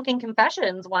at Drunken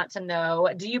Confessions want to know,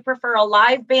 do you prefer a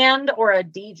live band or a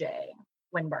DJ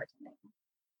when bartending?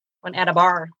 When at a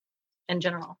bar in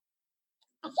general?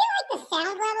 I feel like the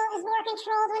sound level is more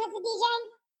controlled when it's a DJ.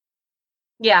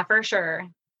 Yeah, for sure.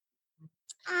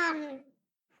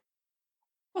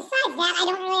 Besides that, I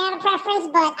don't really have a preference,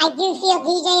 but I do feel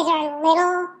DJs are a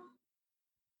little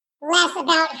less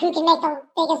about who can make the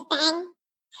biggest bang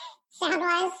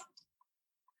sound-wise.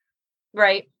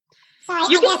 Right. So I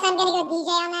guess I'm going to go DJ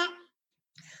on that.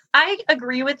 I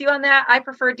agree with you on that. I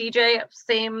prefer DJ.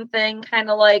 Same thing, kind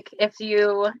of like if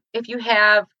you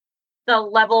have the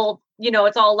level,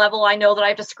 it's all level. I know that I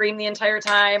have to scream the entire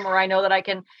time, or I know that I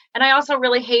can. And I also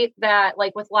really hate that,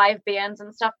 like with live bands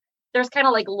and stuff, there's kind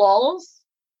of like lulls.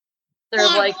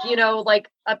 There's like, like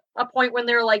a point when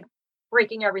they're like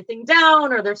breaking everything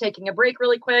down, or they're taking a break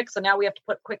really quick. So now we have to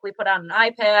quickly put on an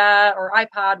iPad or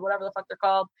iPod, whatever the fuck they're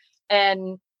called.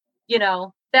 And,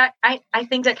 that I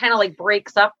think that kind of like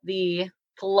breaks up the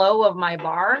flow of my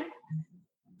bar. And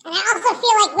I also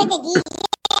feel like with the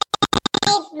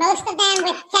DJs, most of them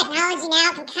with technology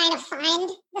now can kind of find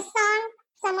the song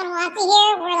someone wants to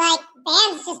hear, where like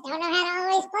bands just don't know how to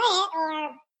always play it,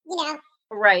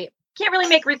 or, Right. Can't really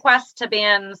make requests to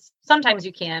bands. Sometimes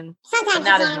you can. Sometimes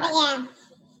not you as can, much. but yeah.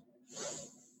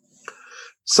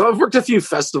 So I've worked a few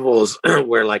festivals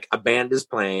where like a band is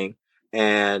playing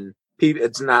and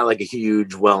it's not like a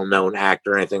huge well-known act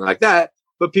or anything like that,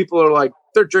 but people are like,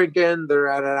 they're drinking, they're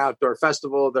at an outdoor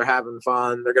festival, they're having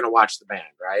fun, they're going to watch the band,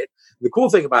 right? The cool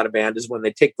thing about a band is when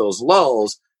they take those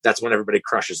lulls, that's when everybody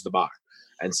crushes the bar.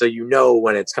 And so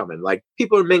when it's coming. Like,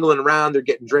 people are mingling around, they're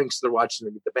getting drinks, they're watching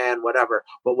the band, whatever.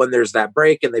 But when there's that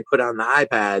break and they put on the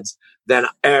iPads, then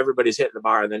everybody's hitting the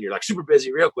bar, and then you're like super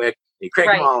busy real quick, you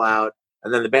crank them all out,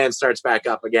 and then the band starts back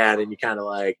up again, and you kind of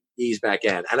like ease back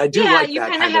in. And I do like you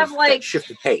that kind of like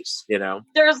shifted pace,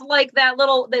 There's like that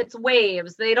it's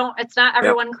waves. It's not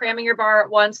everyone cramming your bar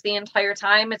at once the entire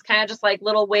time. It's kind of just like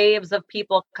little waves of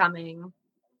people coming.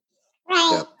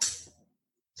 Right. Yep.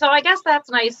 So I guess that's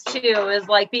nice too, is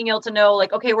like being able to know,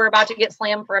 like, okay, we're about to get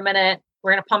slammed for a minute.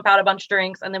 We're going to pump out a bunch of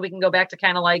drinks, and then we can go back to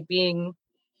kind of like being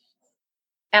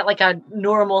at like a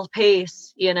normal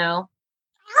pace,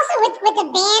 Also, with the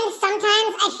band,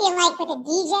 sometimes I feel like with a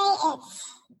DJ, it's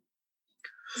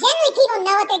generally people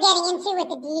know what they're getting into with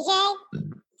the DJ.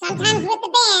 Sometimes with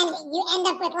the band, you end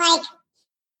up with like,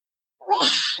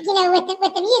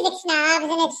 with the music snobs,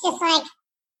 and it's just like,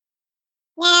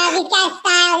 no, these guys'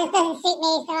 style just doesn't suit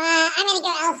me, so I'm gonna go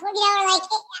elsewhere.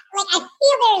 I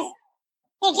feel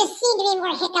there just seem to be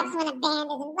more hiccups when a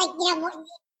band isn't more,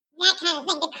 that kind of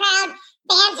thing.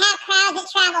 Bands have crowds that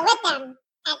travel with them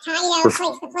at times,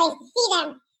 place to place to see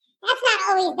them. That's not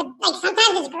always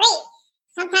sometimes it's great.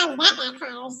 Sometimes that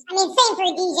backfires. I mean, same for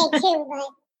a DJ too, but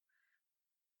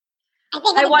I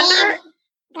think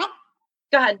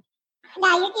Go ahead. No,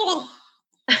 you're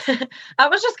good. I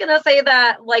was just going to say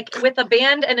that, like, with a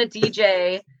band and a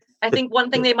DJ, I think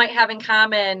one thing they might have in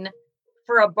common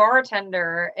for a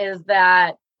bartender is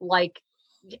that, like,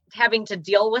 having to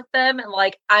deal with them and,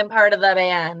 like, I'm part of the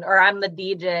band, or I'm the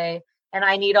DJ, and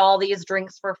I need all these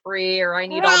drinks for free, or I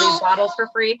need all these bottles for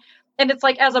free. And it's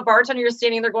like, as a bartender, you're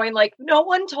standing there going like, no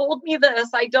one told me this.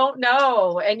 I don't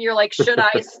know. And you're like, should I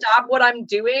stop what I'm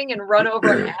doing and run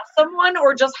over and ask someone,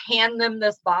 or just hand them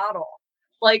this bottle?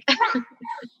 Like, see, and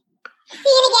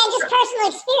again, just personal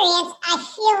experience, I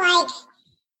feel like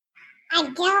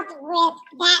I've dealt with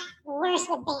that worse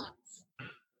with bands.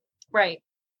 right.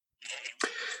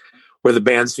 Where the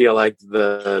bands feel like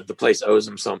the place owes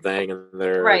them something, and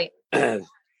they're Right. a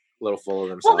little full of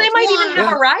themselves. Well, they might even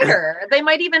have Yeah. a rider. They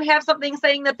might even have something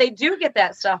saying that they do get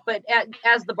that stuff. But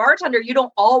as the bartender, you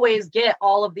don't always get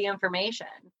all of the information,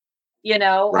 you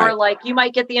know, Right. or like you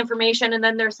might get the information and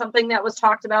then there's something that was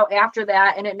talked about after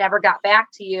that and it never got back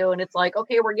to you. And it's like,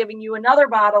 okay, we're giving you another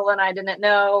bottle and I didn't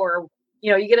know, or,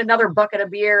 you know, you get another bucket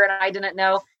of beer and I didn't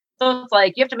know. So it's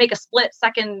like you have to make a split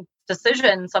second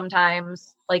decision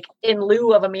sometimes, like in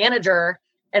lieu of a manager,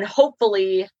 and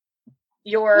hopefully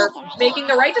you're making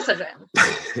the right decision. Well,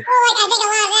 like, I think a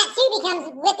lot of that too becomes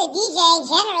with the DJ.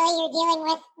 Generally, you're dealing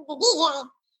with the DJ.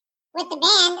 With the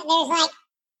band, there's like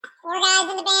 4 guys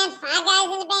in the band, 5 guys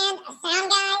in the band, a sound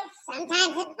guy,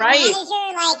 sometimes a Right. manager.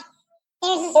 Like,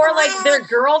 there's a Or lot like of- their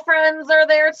girlfriends are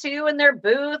there too in their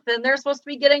booth and they're supposed to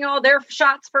be getting all their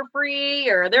shots for free,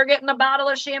 or they're getting a bottle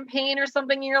of champagne or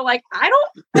something. And you're like, at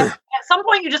some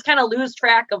point you just kind of lose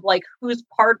track of like who's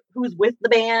with the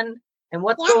band and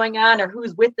what's Yeah. going on, or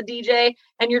who's with the DJ.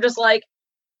 And you're just like,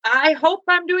 I hope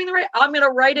I'm doing the right, I'm going to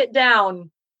write it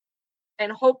down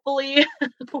and hopefully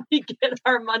we get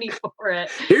our money for it.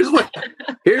 Here's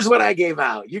what I gave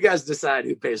out. You guys decide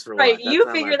who pays for Right, what. That's you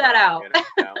not figure my that problem,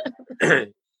 you know?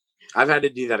 I've had to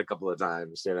do that a couple of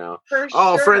times, you know. For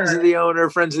Oh, sure. friends of the owner.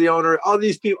 All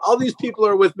these people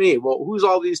are with me. Well, who's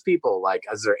all these people? Like,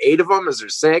 is there 8 of them? Is there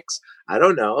 6? I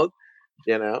don't know.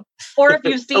 You know. Or if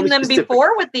you've Tell seen me them specific-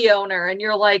 before with the owner and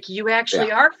you're like, you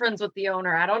actually are friends with the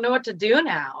owner. I don't know what to do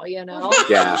now, you know?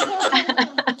 Yeah.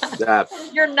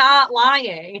 You're not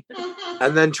lying.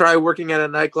 And then try working at a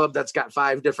nightclub that's got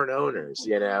 5 different owners,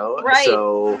 you know? Right.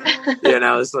 So, you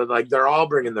know, so like they're all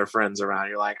bringing their friends around.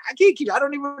 You're like, I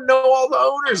don't even know all the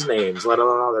owners' names, let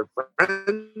alone all their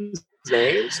friends'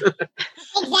 names. Exactly.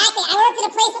 I worked at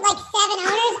a place with like 7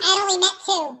 owners. I only met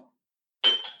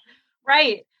 2.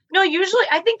 Right. No, usually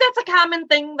I think that's a common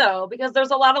thing though, because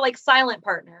there's a lot of like silent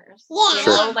partners. Yeah. You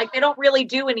know? Like they don't really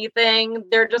do anything.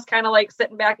 They're just kind of like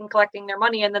sitting back and collecting their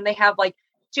money. And then they have like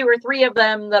 2 or 3 of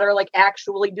them that are like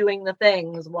actually doing the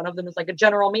things. One of them is like a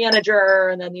general manager,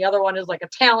 and then the other one is like a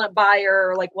talent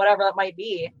buyer, or like whatever that might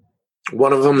be.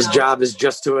 One of them's No. job is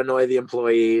just to annoy the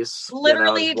employees.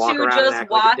 Literally you know, walk to around and just act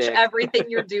like a watch dick. everything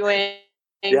you're doing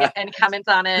Yeah. and comment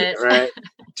on it. Right.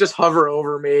 Just hover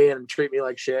over me and treat me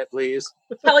like shit, please.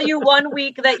 Tell you one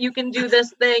week that you can do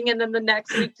this thing, and then the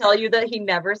next week tell you that he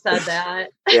never said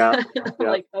that. Yeah.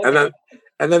 Like, okay.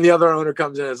 And then the other owner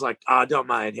comes in and is like, oh, don't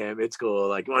mind him. It's cool.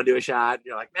 Like, you want to do a shot? And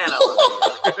you're like, man, I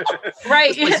love it.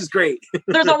 Right. This place is great.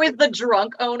 There's always the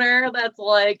drunk owner that's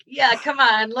like, yeah, come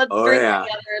on, let's Oh, drink yeah.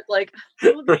 together. It's like,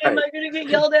 okay, am Right. I going to get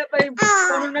yelled at by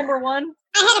owner number 1?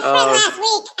 I had a friend last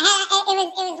week.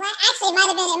 Actually, it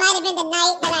might have been the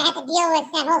night that I had to deal with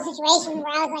that whole situation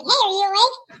where I was like, "Hey, are you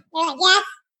awake?" They're like, "Yes."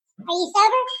 "Are you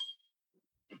sober?"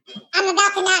 "I'm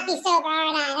about to not be sober,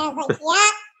 aren't I?" And I was like, "Yeah."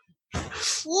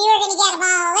 "You are going to get a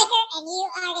bottle of liquor, and you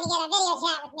are going to get a video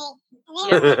chat with me." And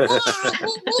they were like, "Yeah,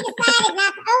 like we decided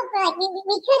not to open. Like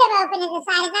we could have opened and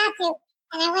decided not to."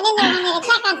 And I went in there one day to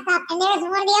check on stuff, and there was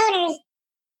one of the owners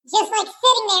just like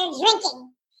sitting there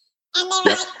drinking. And they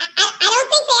were like, I don't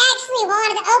think they actually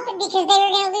wanted to open because they were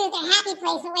going to lose their happy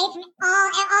place away from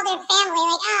all their family.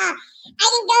 Like, I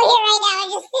can go here right now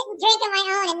and just sit and drink on my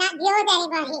own and not deal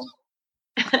with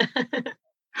anybody.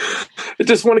 I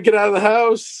just want to get out of the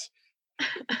house.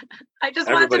 I just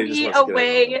Everybody want just to be wants to get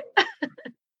away.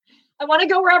 I want to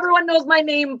go where everyone knows my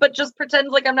name, but just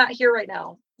pretends like I'm not here right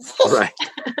now. Right.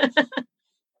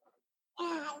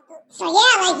 So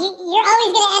yeah, like you're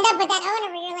always going to end up with that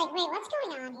owner where you're like, wait, what's going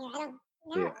on here?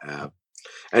 I don't know. Yeah.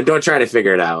 And don't try to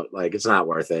figure it out. Like, it's not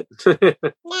worth it.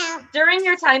 No. During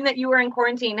your time that you were in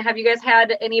quarantine, have you guys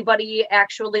had anybody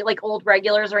actually, like old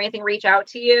regulars or anything, reach out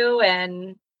to you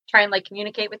and try and like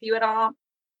communicate with you at all?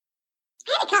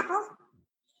 I had a couple.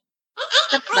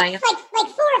 That's like, nice. like 4 or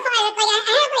 5. Like I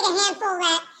had like a handful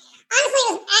that honestly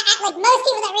was like most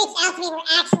people that reached out to me were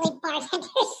actually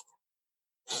bartenders.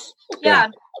 Yeah.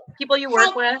 People you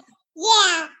work with.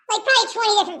 Yeah, like probably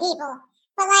 20 different people.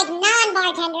 But like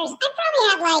non-bartenders, I probably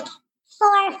had like 4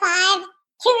 or 5,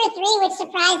 2 or 3, which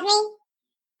surprised me.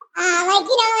 Like,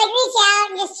 you know, like reach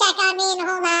out and just check on me and the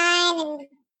whole 9. And,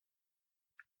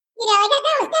 you know, like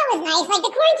that was nice. Like the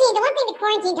one thing the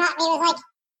quarantine taught me was like,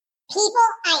 people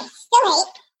I still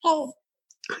hate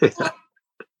because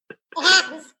It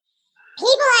happens.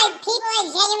 People I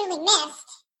genuinely missed.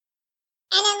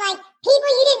 And then, like,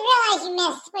 people you didn't realize you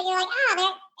missed, but you're like, oh,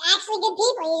 they're actually good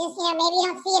people. You just, maybe you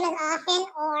don't see them as often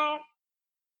or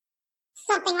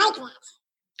something like that.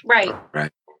 Right. So, yeah,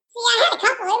 I had a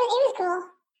couple. It was cool.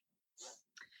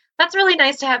 That's really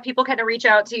nice to have people kind of reach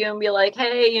out to you and be like,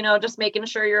 hey, just making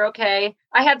sure you're okay.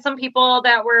 I had some people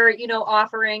that were,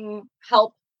 offering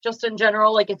help just in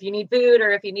general, like if you need food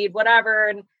or if you need whatever.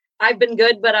 And I've been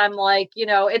good, but I'm like,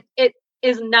 it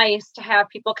is nice to have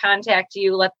people contact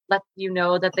you, let you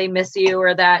know that they miss you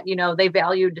or that, they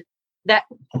valued that,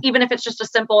 even if it's just a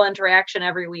simple interaction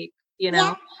every week,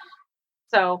 Yeah.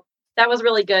 So that was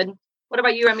really good. What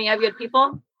about you, Remy? Have you had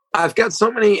people? I've got so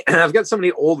many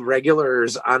old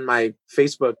regulars on my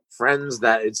Facebook friends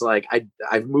that it's like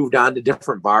I've moved on to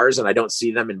different bars and I don't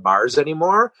see them in bars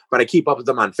anymore, but I keep up with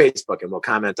them on Facebook and we'll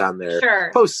comment on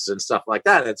their posts and stuff like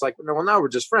that. And it's like, well, now we're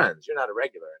just friends. You're not a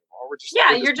regular anymore.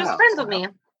 You're just friends with me.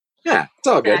 Yeah, it's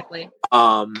all exactly.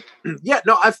 Good.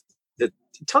 I've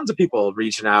tons of people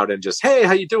reaching out and just, hey,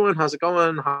 how you doing? How's it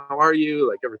going? How are you?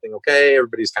 Like, everything okay?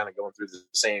 Everybody's kind of going through the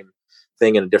same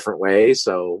thing in a different way.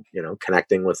 So,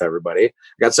 connecting with everybody. I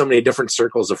got so many different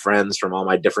circles of friends from all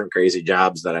my different crazy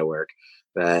jobs that I work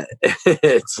that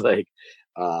it's like,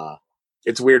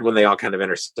 it's weird when they all kind of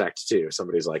intersect too.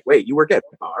 Somebody's like, wait, you work at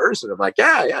bars? And I'm like,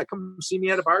 yeah, come see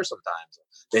me at a bar sometimes.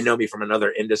 They know me from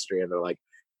another industry and they're like,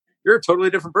 you're a totally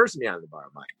different person behind the bar.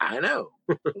 I'm like, I know.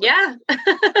 Yeah.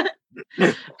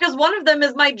 Because one of them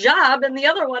is my job and the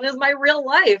other one is my real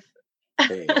life.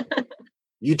 Hey,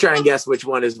 you try and guess which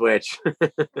one is which.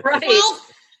 Right.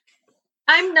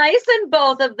 I'm nice in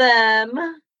both of them.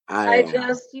 I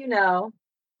just,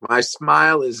 My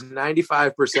smile is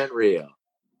 95% real.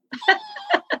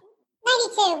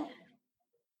 92.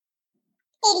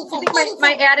 82. I think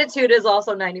my attitude is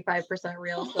also 95%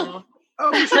 real. So.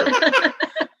 Oh, sure.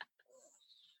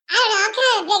 I don't know. I'm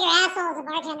kind of a bigger asshole as a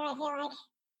bartender, I feel like.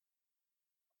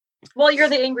 Well, you're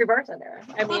the angry bartender.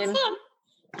 I mean,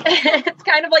 it's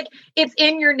kind of like it's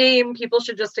in your name. People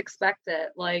should just expect it.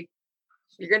 Like,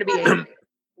 you're going to be angry.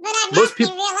 But I'm not in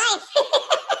real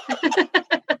life.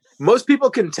 Most people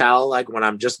can tell, like, when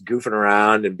I'm just goofing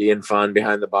around and being fun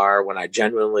behind the bar, when I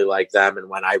genuinely like them and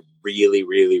when I really,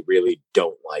 really, really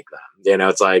don't like them.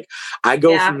 It's like I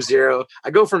go from zero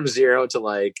to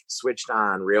like switched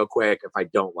on real quick. If I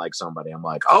don't like somebody, I'm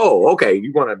like, oh, okay,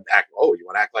 you want to act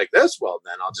like this? Well,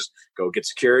 then I'll just go get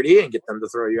security and get them to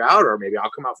throw you out, or maybe I'll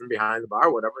come out from behind the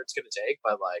bar, whatever it's going to take.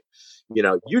 But like,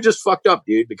 you just fucked up,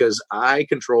 dude, because I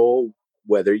control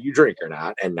whether you drink or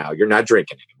not, and now you're not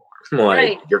drinking anymore.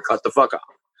 Like, you're cut the fuck off.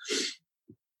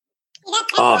 That's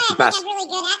why I think I'm really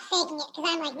good at faking it, because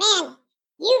I'm like, man,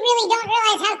 you really don't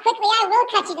realize how quickly I will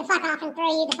cut you the fuck off and throw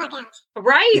you the fuck out.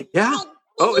 Right. Yeah.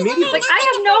 Like, immediately. Like, I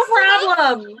have no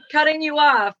problem cutting you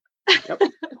off. Yep.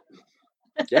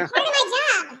 Yeah. Part of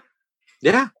my job.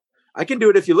 Yeah. I can do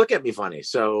it if you look at me funny.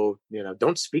 So,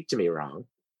 don't speak to me wrong.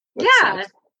 Yeah.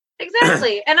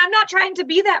 Exactly. And I'm not trying to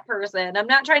be that person. I'm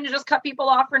not trying to just cut people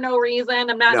off for no reason.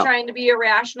 I'm not trying to be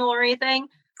irrational or anything.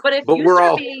 But if you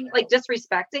start being like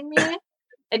disrespecting me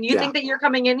and you think that you're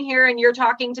coming in here and you're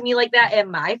talking to me like that in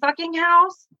my fucking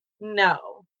house, no.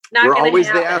 We're always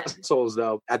the assholes,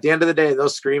 though. At the end of the day, they'll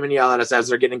scream and yell at us as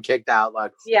they're getting kicked out.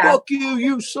 Like, fuck you,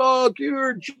 you suck,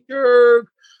 you're a jerk.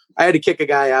 I had to kick a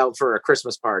guy out for a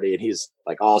Christmas party, and he's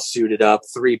like all suited up,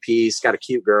 3-piece, got a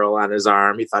cute girl on his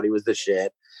arm. He thought he was the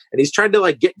shit. And he's trying to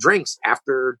like get drinks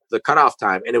after the cutoff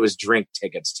time. And it was drink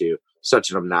tickets too. Such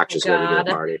an obnoxious way to get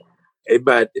a party.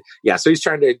 But yeah, so he's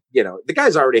trying to, the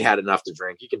guy's already had enough to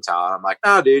drink. You can tell. I'm like,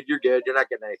 no, dude, you're good. You're not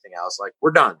getting anything else. Like,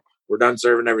 we're done. We're done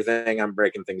serving everything. I'm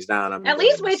breaking things down. At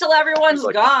least wait till everyone's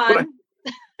gone.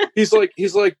 He's like,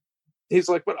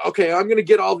 but okay, I'm going to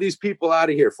get all these people out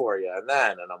of here for you. And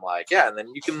I'm like, yeah, and then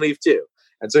you can leave too.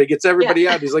 And so he gets everybody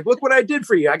out. He's like, look what I did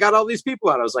for you. I got all these people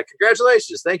out. I was like,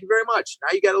 congratulations. Thank you very much. Now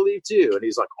you got to leave too. And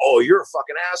he's like, oh, you're a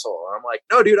fucking asshole. And I'm like,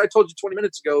 no, dude, I told you 20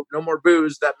 minutes ago, no more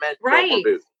booze. That meant no more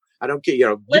booze. I don't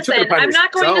care. Listen, I'm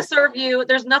not going to serve you.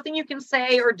 There's nothing you can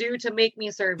say or do to make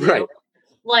me serve you. Right.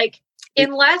 Like,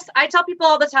 unless I tell people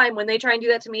all the time when they try and do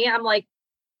that to me, I'm like,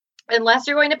 unless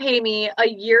you're going to pay me a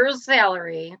year's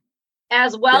salary,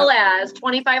 as well as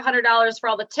 $2,500 for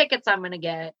all the tickets I'm going to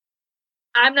get,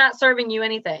 I'm not serving you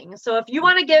anything. So if you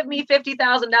want to give me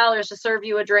 $50,000 to serve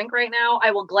you a drink right now,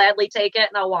 I will gladly take it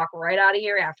and I'll walk right out of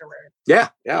here afterwards. Yeah,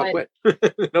 I'll quit. No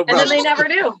problem. And then they never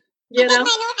do. I think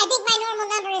my normal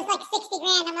number is like 60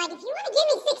 grand. I'm like, if you want to give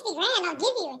me 60 grand, I'll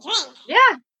give you a drink.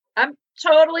 Yeah, I'm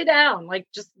totally down. Like,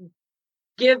 just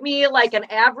give me like an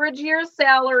average year's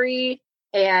salary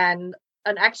and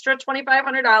an extra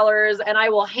 $2,500 and I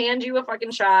will hand you a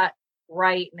fucking shot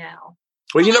right now.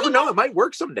 Well, you never know. It might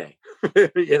work someday.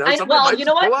 You know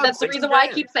what? That's the reason why I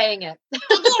keep saying it.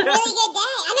 It'd be a really good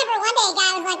day. I remember one day a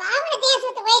guy was like, well, I want to dance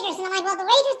with the waitress. And I'm like, well, the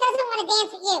waitress doesn't want to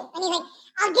dance with you. And he's like,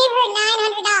 I'll give her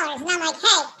 $900. And I'm like,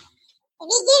 hey, if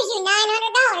he gives you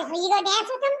 $900, will you go dance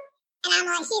with him? And I'm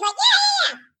like, she's like,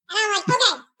 yeah. And I'm like,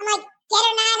 okay. I'm like, get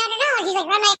her $900. He's like,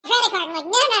 run my credit card. I'm like,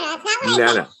 no, it's not what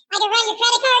I said. I can run your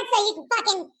credit card so you can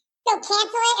fucking go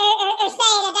cancel it or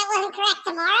say that wasn't correct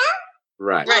tomorrow.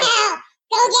 Right. No.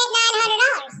 Go get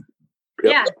 $900.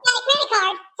 Yep. Yeah. You got a credit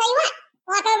card. Tell you what,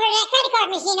 walk over to that credit card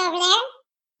machine over there,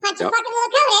 punch a fucking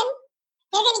little code in.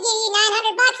 They're going to give you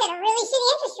 $900 at a really shitty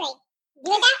interest rate.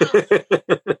 Do it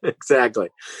that way. Exactly.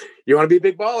 You want to be a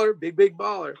big baller, big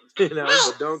baller. You know,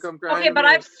 but don't come crying. Okay, but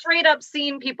I've straight up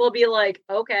seen people be like,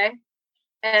 okay.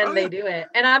 And they do it.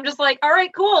 And I'm just like, all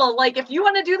right, cool. Like, if you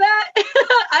want to do that,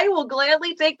 I will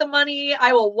gladly take the money.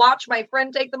 I will watch my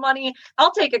friend take the money.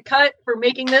 I'll take a cut for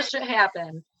making this shit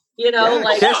happen. You know,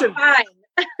 like, fine.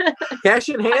 Cash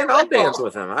in hand, I'll dance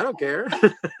with him. I don't care.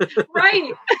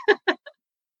 Right. I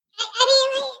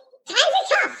mean, times are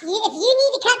tough. If you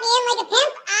need to cut me in like a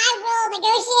pimp, I will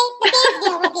negotiate the dance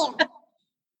deal with you.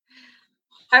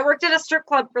 I worked at a strip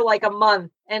club for like a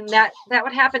month, and that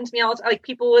would happen to me all the time. Like,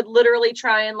 people would literally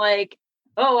try and like,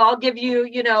 oh, I'll give you,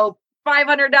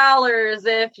 $500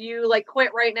 if you like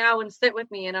quit right now and sit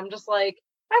with me. And I'm just like,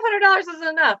 $500 isn't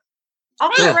enough. I'll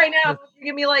quit right now. If you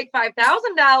give me like $5,000,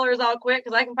 I'll quit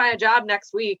because I can find a job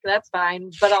next week. That's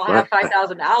fine, but I'll have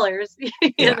 $5,000.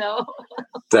 You know.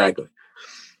 Exactly.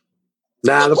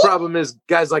 Nah, the problem is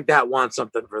guys like that want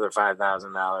something for their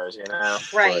 $5,000. You know,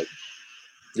 right?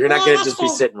 But you're not going to just be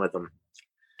sitting with them.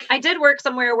 I did work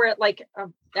somewhere where like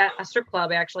at a strip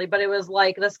club actually, but it was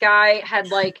like this guy had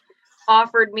like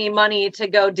offered me money to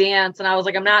go dance, and I was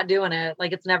like, I'm not doing it.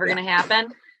 Like, it's never going to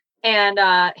happen.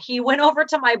 And he went over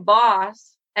to my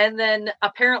boss, and then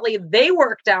apparently they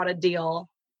worked out a deal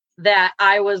that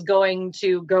I was going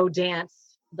to go dance.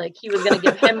 Like, he was going to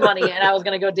give him money and I was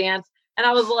going to go dance. And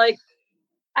I was like,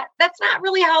 that's not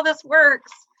really how this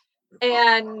works.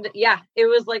 And yeah, it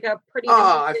was like a pretty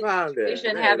I found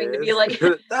situation it. having to be like,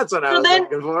 that's what I was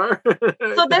looking for.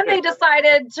 So then they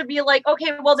decided to be like,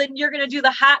 okay, well then you're going to do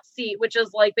the hot seat, which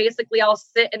is like, basically I'll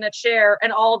sit in a chair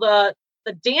and all the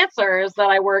dancers that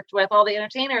I worked with, all the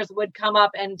entertainers would come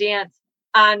up and dance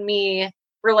on me.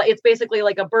 It's basically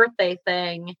like a birthday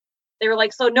thing. They were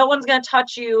like, so no one's going to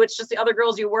touch you. It's just the other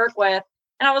girls you work with.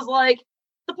 And I was like,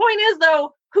 the point is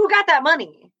though, who got that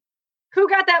money? Who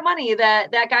got that money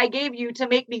that guy gave you to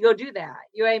make me go do that?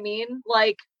 You know what I mean?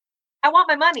 Like, I want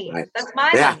my money. Right. That's my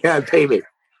money. Yeah, pay me.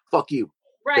 Fuck you.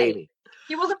 Right. Pay me.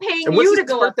 He wasn't paying you to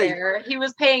go up there. He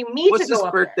was paying me to go up there. What's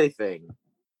this birthday thing?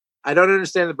 I don't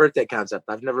understand the birthday concept.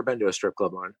 I've never been to a strip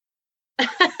club one. Me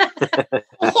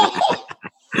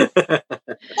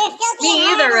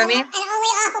either, Remy. And only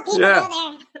awful people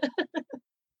go there.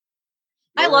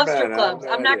 I love strip clubs.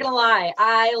 I'm not gonna lie.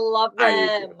 I love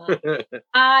them.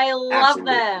 I love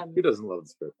them. Who doesn't love the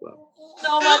strip club?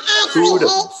 So much. I actually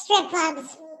hate strip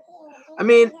clubs. I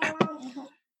mean,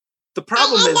 the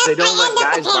problem is they don't let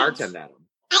guys bartend at them.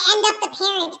 I end up the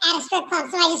parent at a strip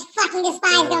club, so I just fucking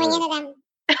despise going into them.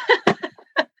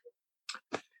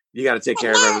 You got to take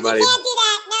care of everybody. You can't do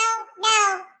that.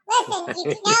 No. Listen,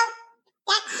 she's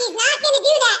not going to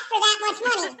do that for that much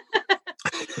money.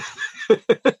 You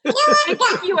know what? They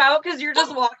kick you out because you're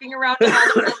just walking around to all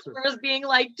the customers being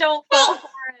like, don't fall for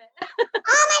it. Oh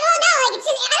my God, no. Like, it's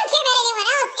just, I don't care about anyone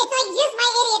else. It's like just my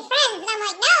idiot friends. And I'm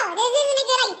like, no, this isn't a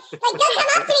good idea. Like, they'll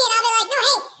come up to me and I'll be like, no,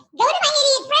 hey, go to my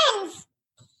idiot friends.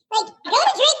 Like, go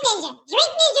to Drink Ninja.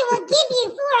 Drink Ninja will give you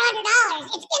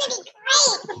 $400. It's going to be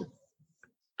great.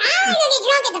 I'm going to get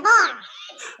drunk at the bar.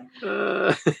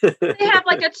 They have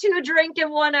like a 2 drink in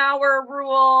 1 hour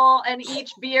rule, and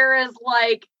each beer is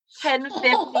like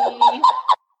 $10.50.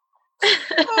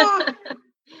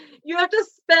 You have to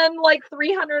spend like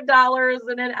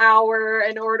 $300 in an hour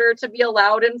in order to be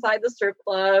allowed inside the strip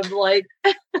club. Like,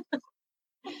 they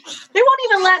won't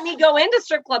even let me go into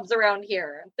strip clubs around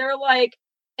here. They're like,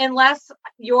 unless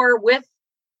you're with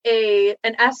a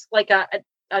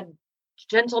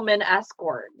gentleman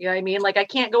escort, you know what I mean? Like, I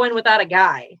can't go in without a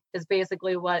guy is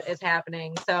basically what is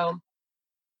happening. So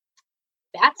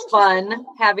that's fun,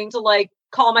 having to like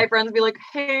call my friends and be like,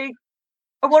 hey,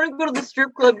 I want to go to the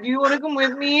strip club. Do you want to come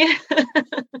with me?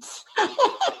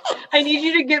 I need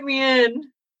you to get me in.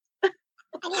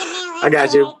 I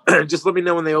got you. Just let me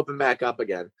know when they open back up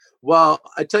again. Well,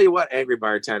 I tell you what, Angry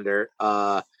Bartender,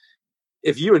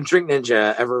 if you and Drink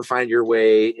Ninja ever find your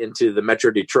way into the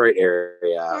Metro Detroit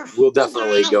area, we'll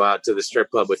definitely go out to the strip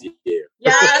club with you.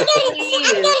 Yeah, I'm going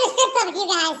to the strip club with you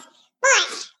guys,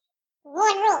 but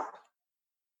one rule.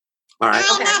 All right.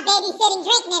 I'm not babysitting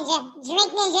Drink Ninja.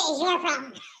 Drink Ninja is your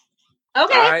problem.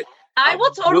 Okay. All right. I will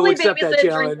totally We'll accept that babysit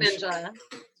Drink challenge. Ninja.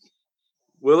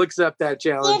 We'll accept that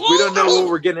challenge. We don't know what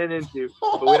we're getting into,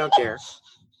 but we don't care.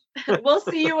 We'll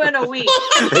see you in a week.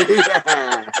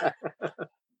 Yeah.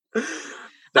 I'll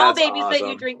That's babysit awesome.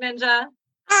 you, Drink Ninja.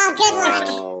 Oh, good luck.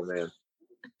 Oh, man.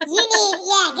 Good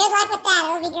luck with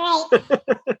that. It'll be great.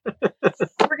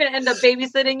 We're going to end up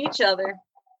babysitting each other.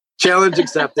 Challenge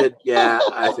accepted. Yeah,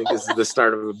 I think this is the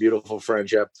start of a beautiful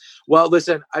friendship. Well,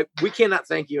 listen, we cannot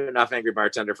thank you enough, Angry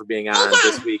Bartender, for being on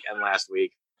this week and last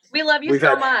week. We love you We've so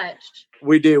had- much.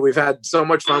 We do. We've had so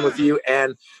much fun with you.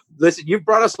 And listen, you've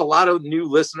brought us a lot of new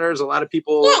listeners, a lot of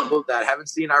people that haven't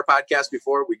seen our podcast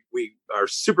before. We are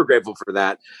super grateful for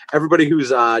that. Everybody who's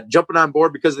jumping on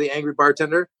board because of the Angry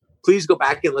Bartender, please go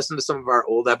back and listen to some of our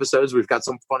old episodes. We've got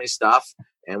some funny stuff,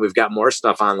 and we've got more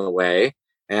stuff on the way.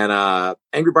 And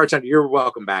Angry Bartender, you're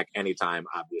welcome back anytime,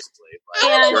 obviously. But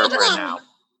And- you're up right now.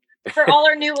 For all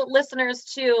our new listeners,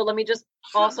 too, let me just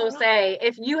also say,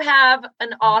 if you have an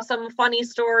awesome, funny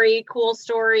story, cool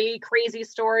story, crazy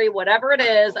story, whatever it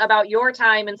is about your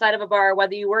time inside of a bar,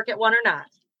 whether you work at one or not,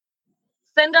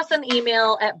 send us an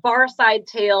email at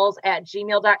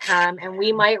barsidetales@gmail.com, and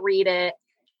we might read it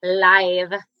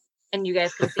live, and you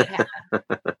guys can see it happen.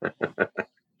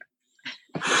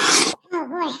 Oh,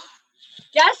 boy.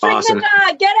 Yes, Drink Awesome.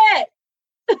 Ninja, get it!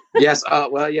 Yes.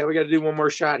 Well, yeah, we got to do one more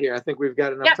shot here. I think we've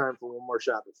got enough Yep. time for one more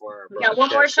shot before. We got one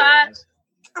more shot.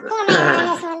 I'll pull my hair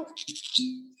on this one.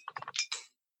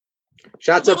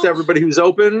 Shots up to everybody who's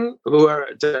open,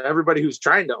 to everybody who's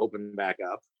trying to open back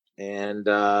up, and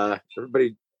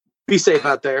everybody, be safe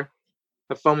out there.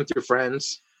 Have fun with your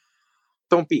friends.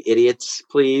 Don't be idiots,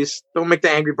 please. Don't make the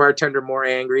Angry Bartender more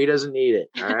angry. He doesn't need it.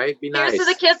 All right, be nice. Here's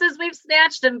to the kisses we've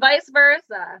snatched, and vice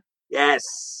versa.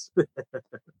 Yes.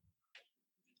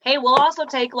 Hey, we'll also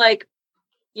take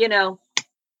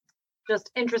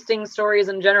just interesting stories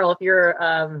in general. If you're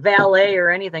a valet or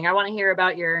anything, I want to hear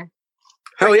about your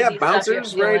Hell yeah, crazy stuff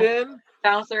bouncers you're right doing. in.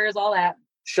 Bouncers, all that.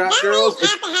 Shot That girls,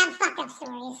 means have to have fucked up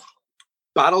stories.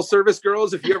 bottle service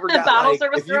girls. If you ever got Bottle like,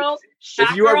 service if you, girls, shot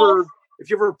if you girls.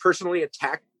 ever personally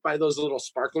attacked by those little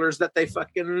sparklers that they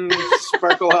fucking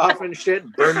sparkle off and shit,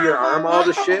 burn your arm all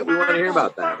the shit, we want to hear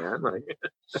about that, man. Like,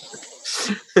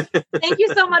 Thank you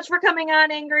so much for coming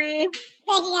on, Angry.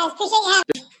 Thank you guys. Appreciate you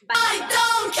having me.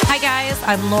 Hi, guys.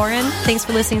 I'm Lauren. Thanks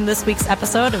for listening to this week's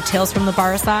episode of Tales from the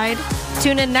Bar Side.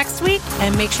 Tune in next week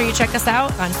and make sure you check us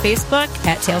out on Facebook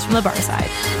at Tales from the Bar Side.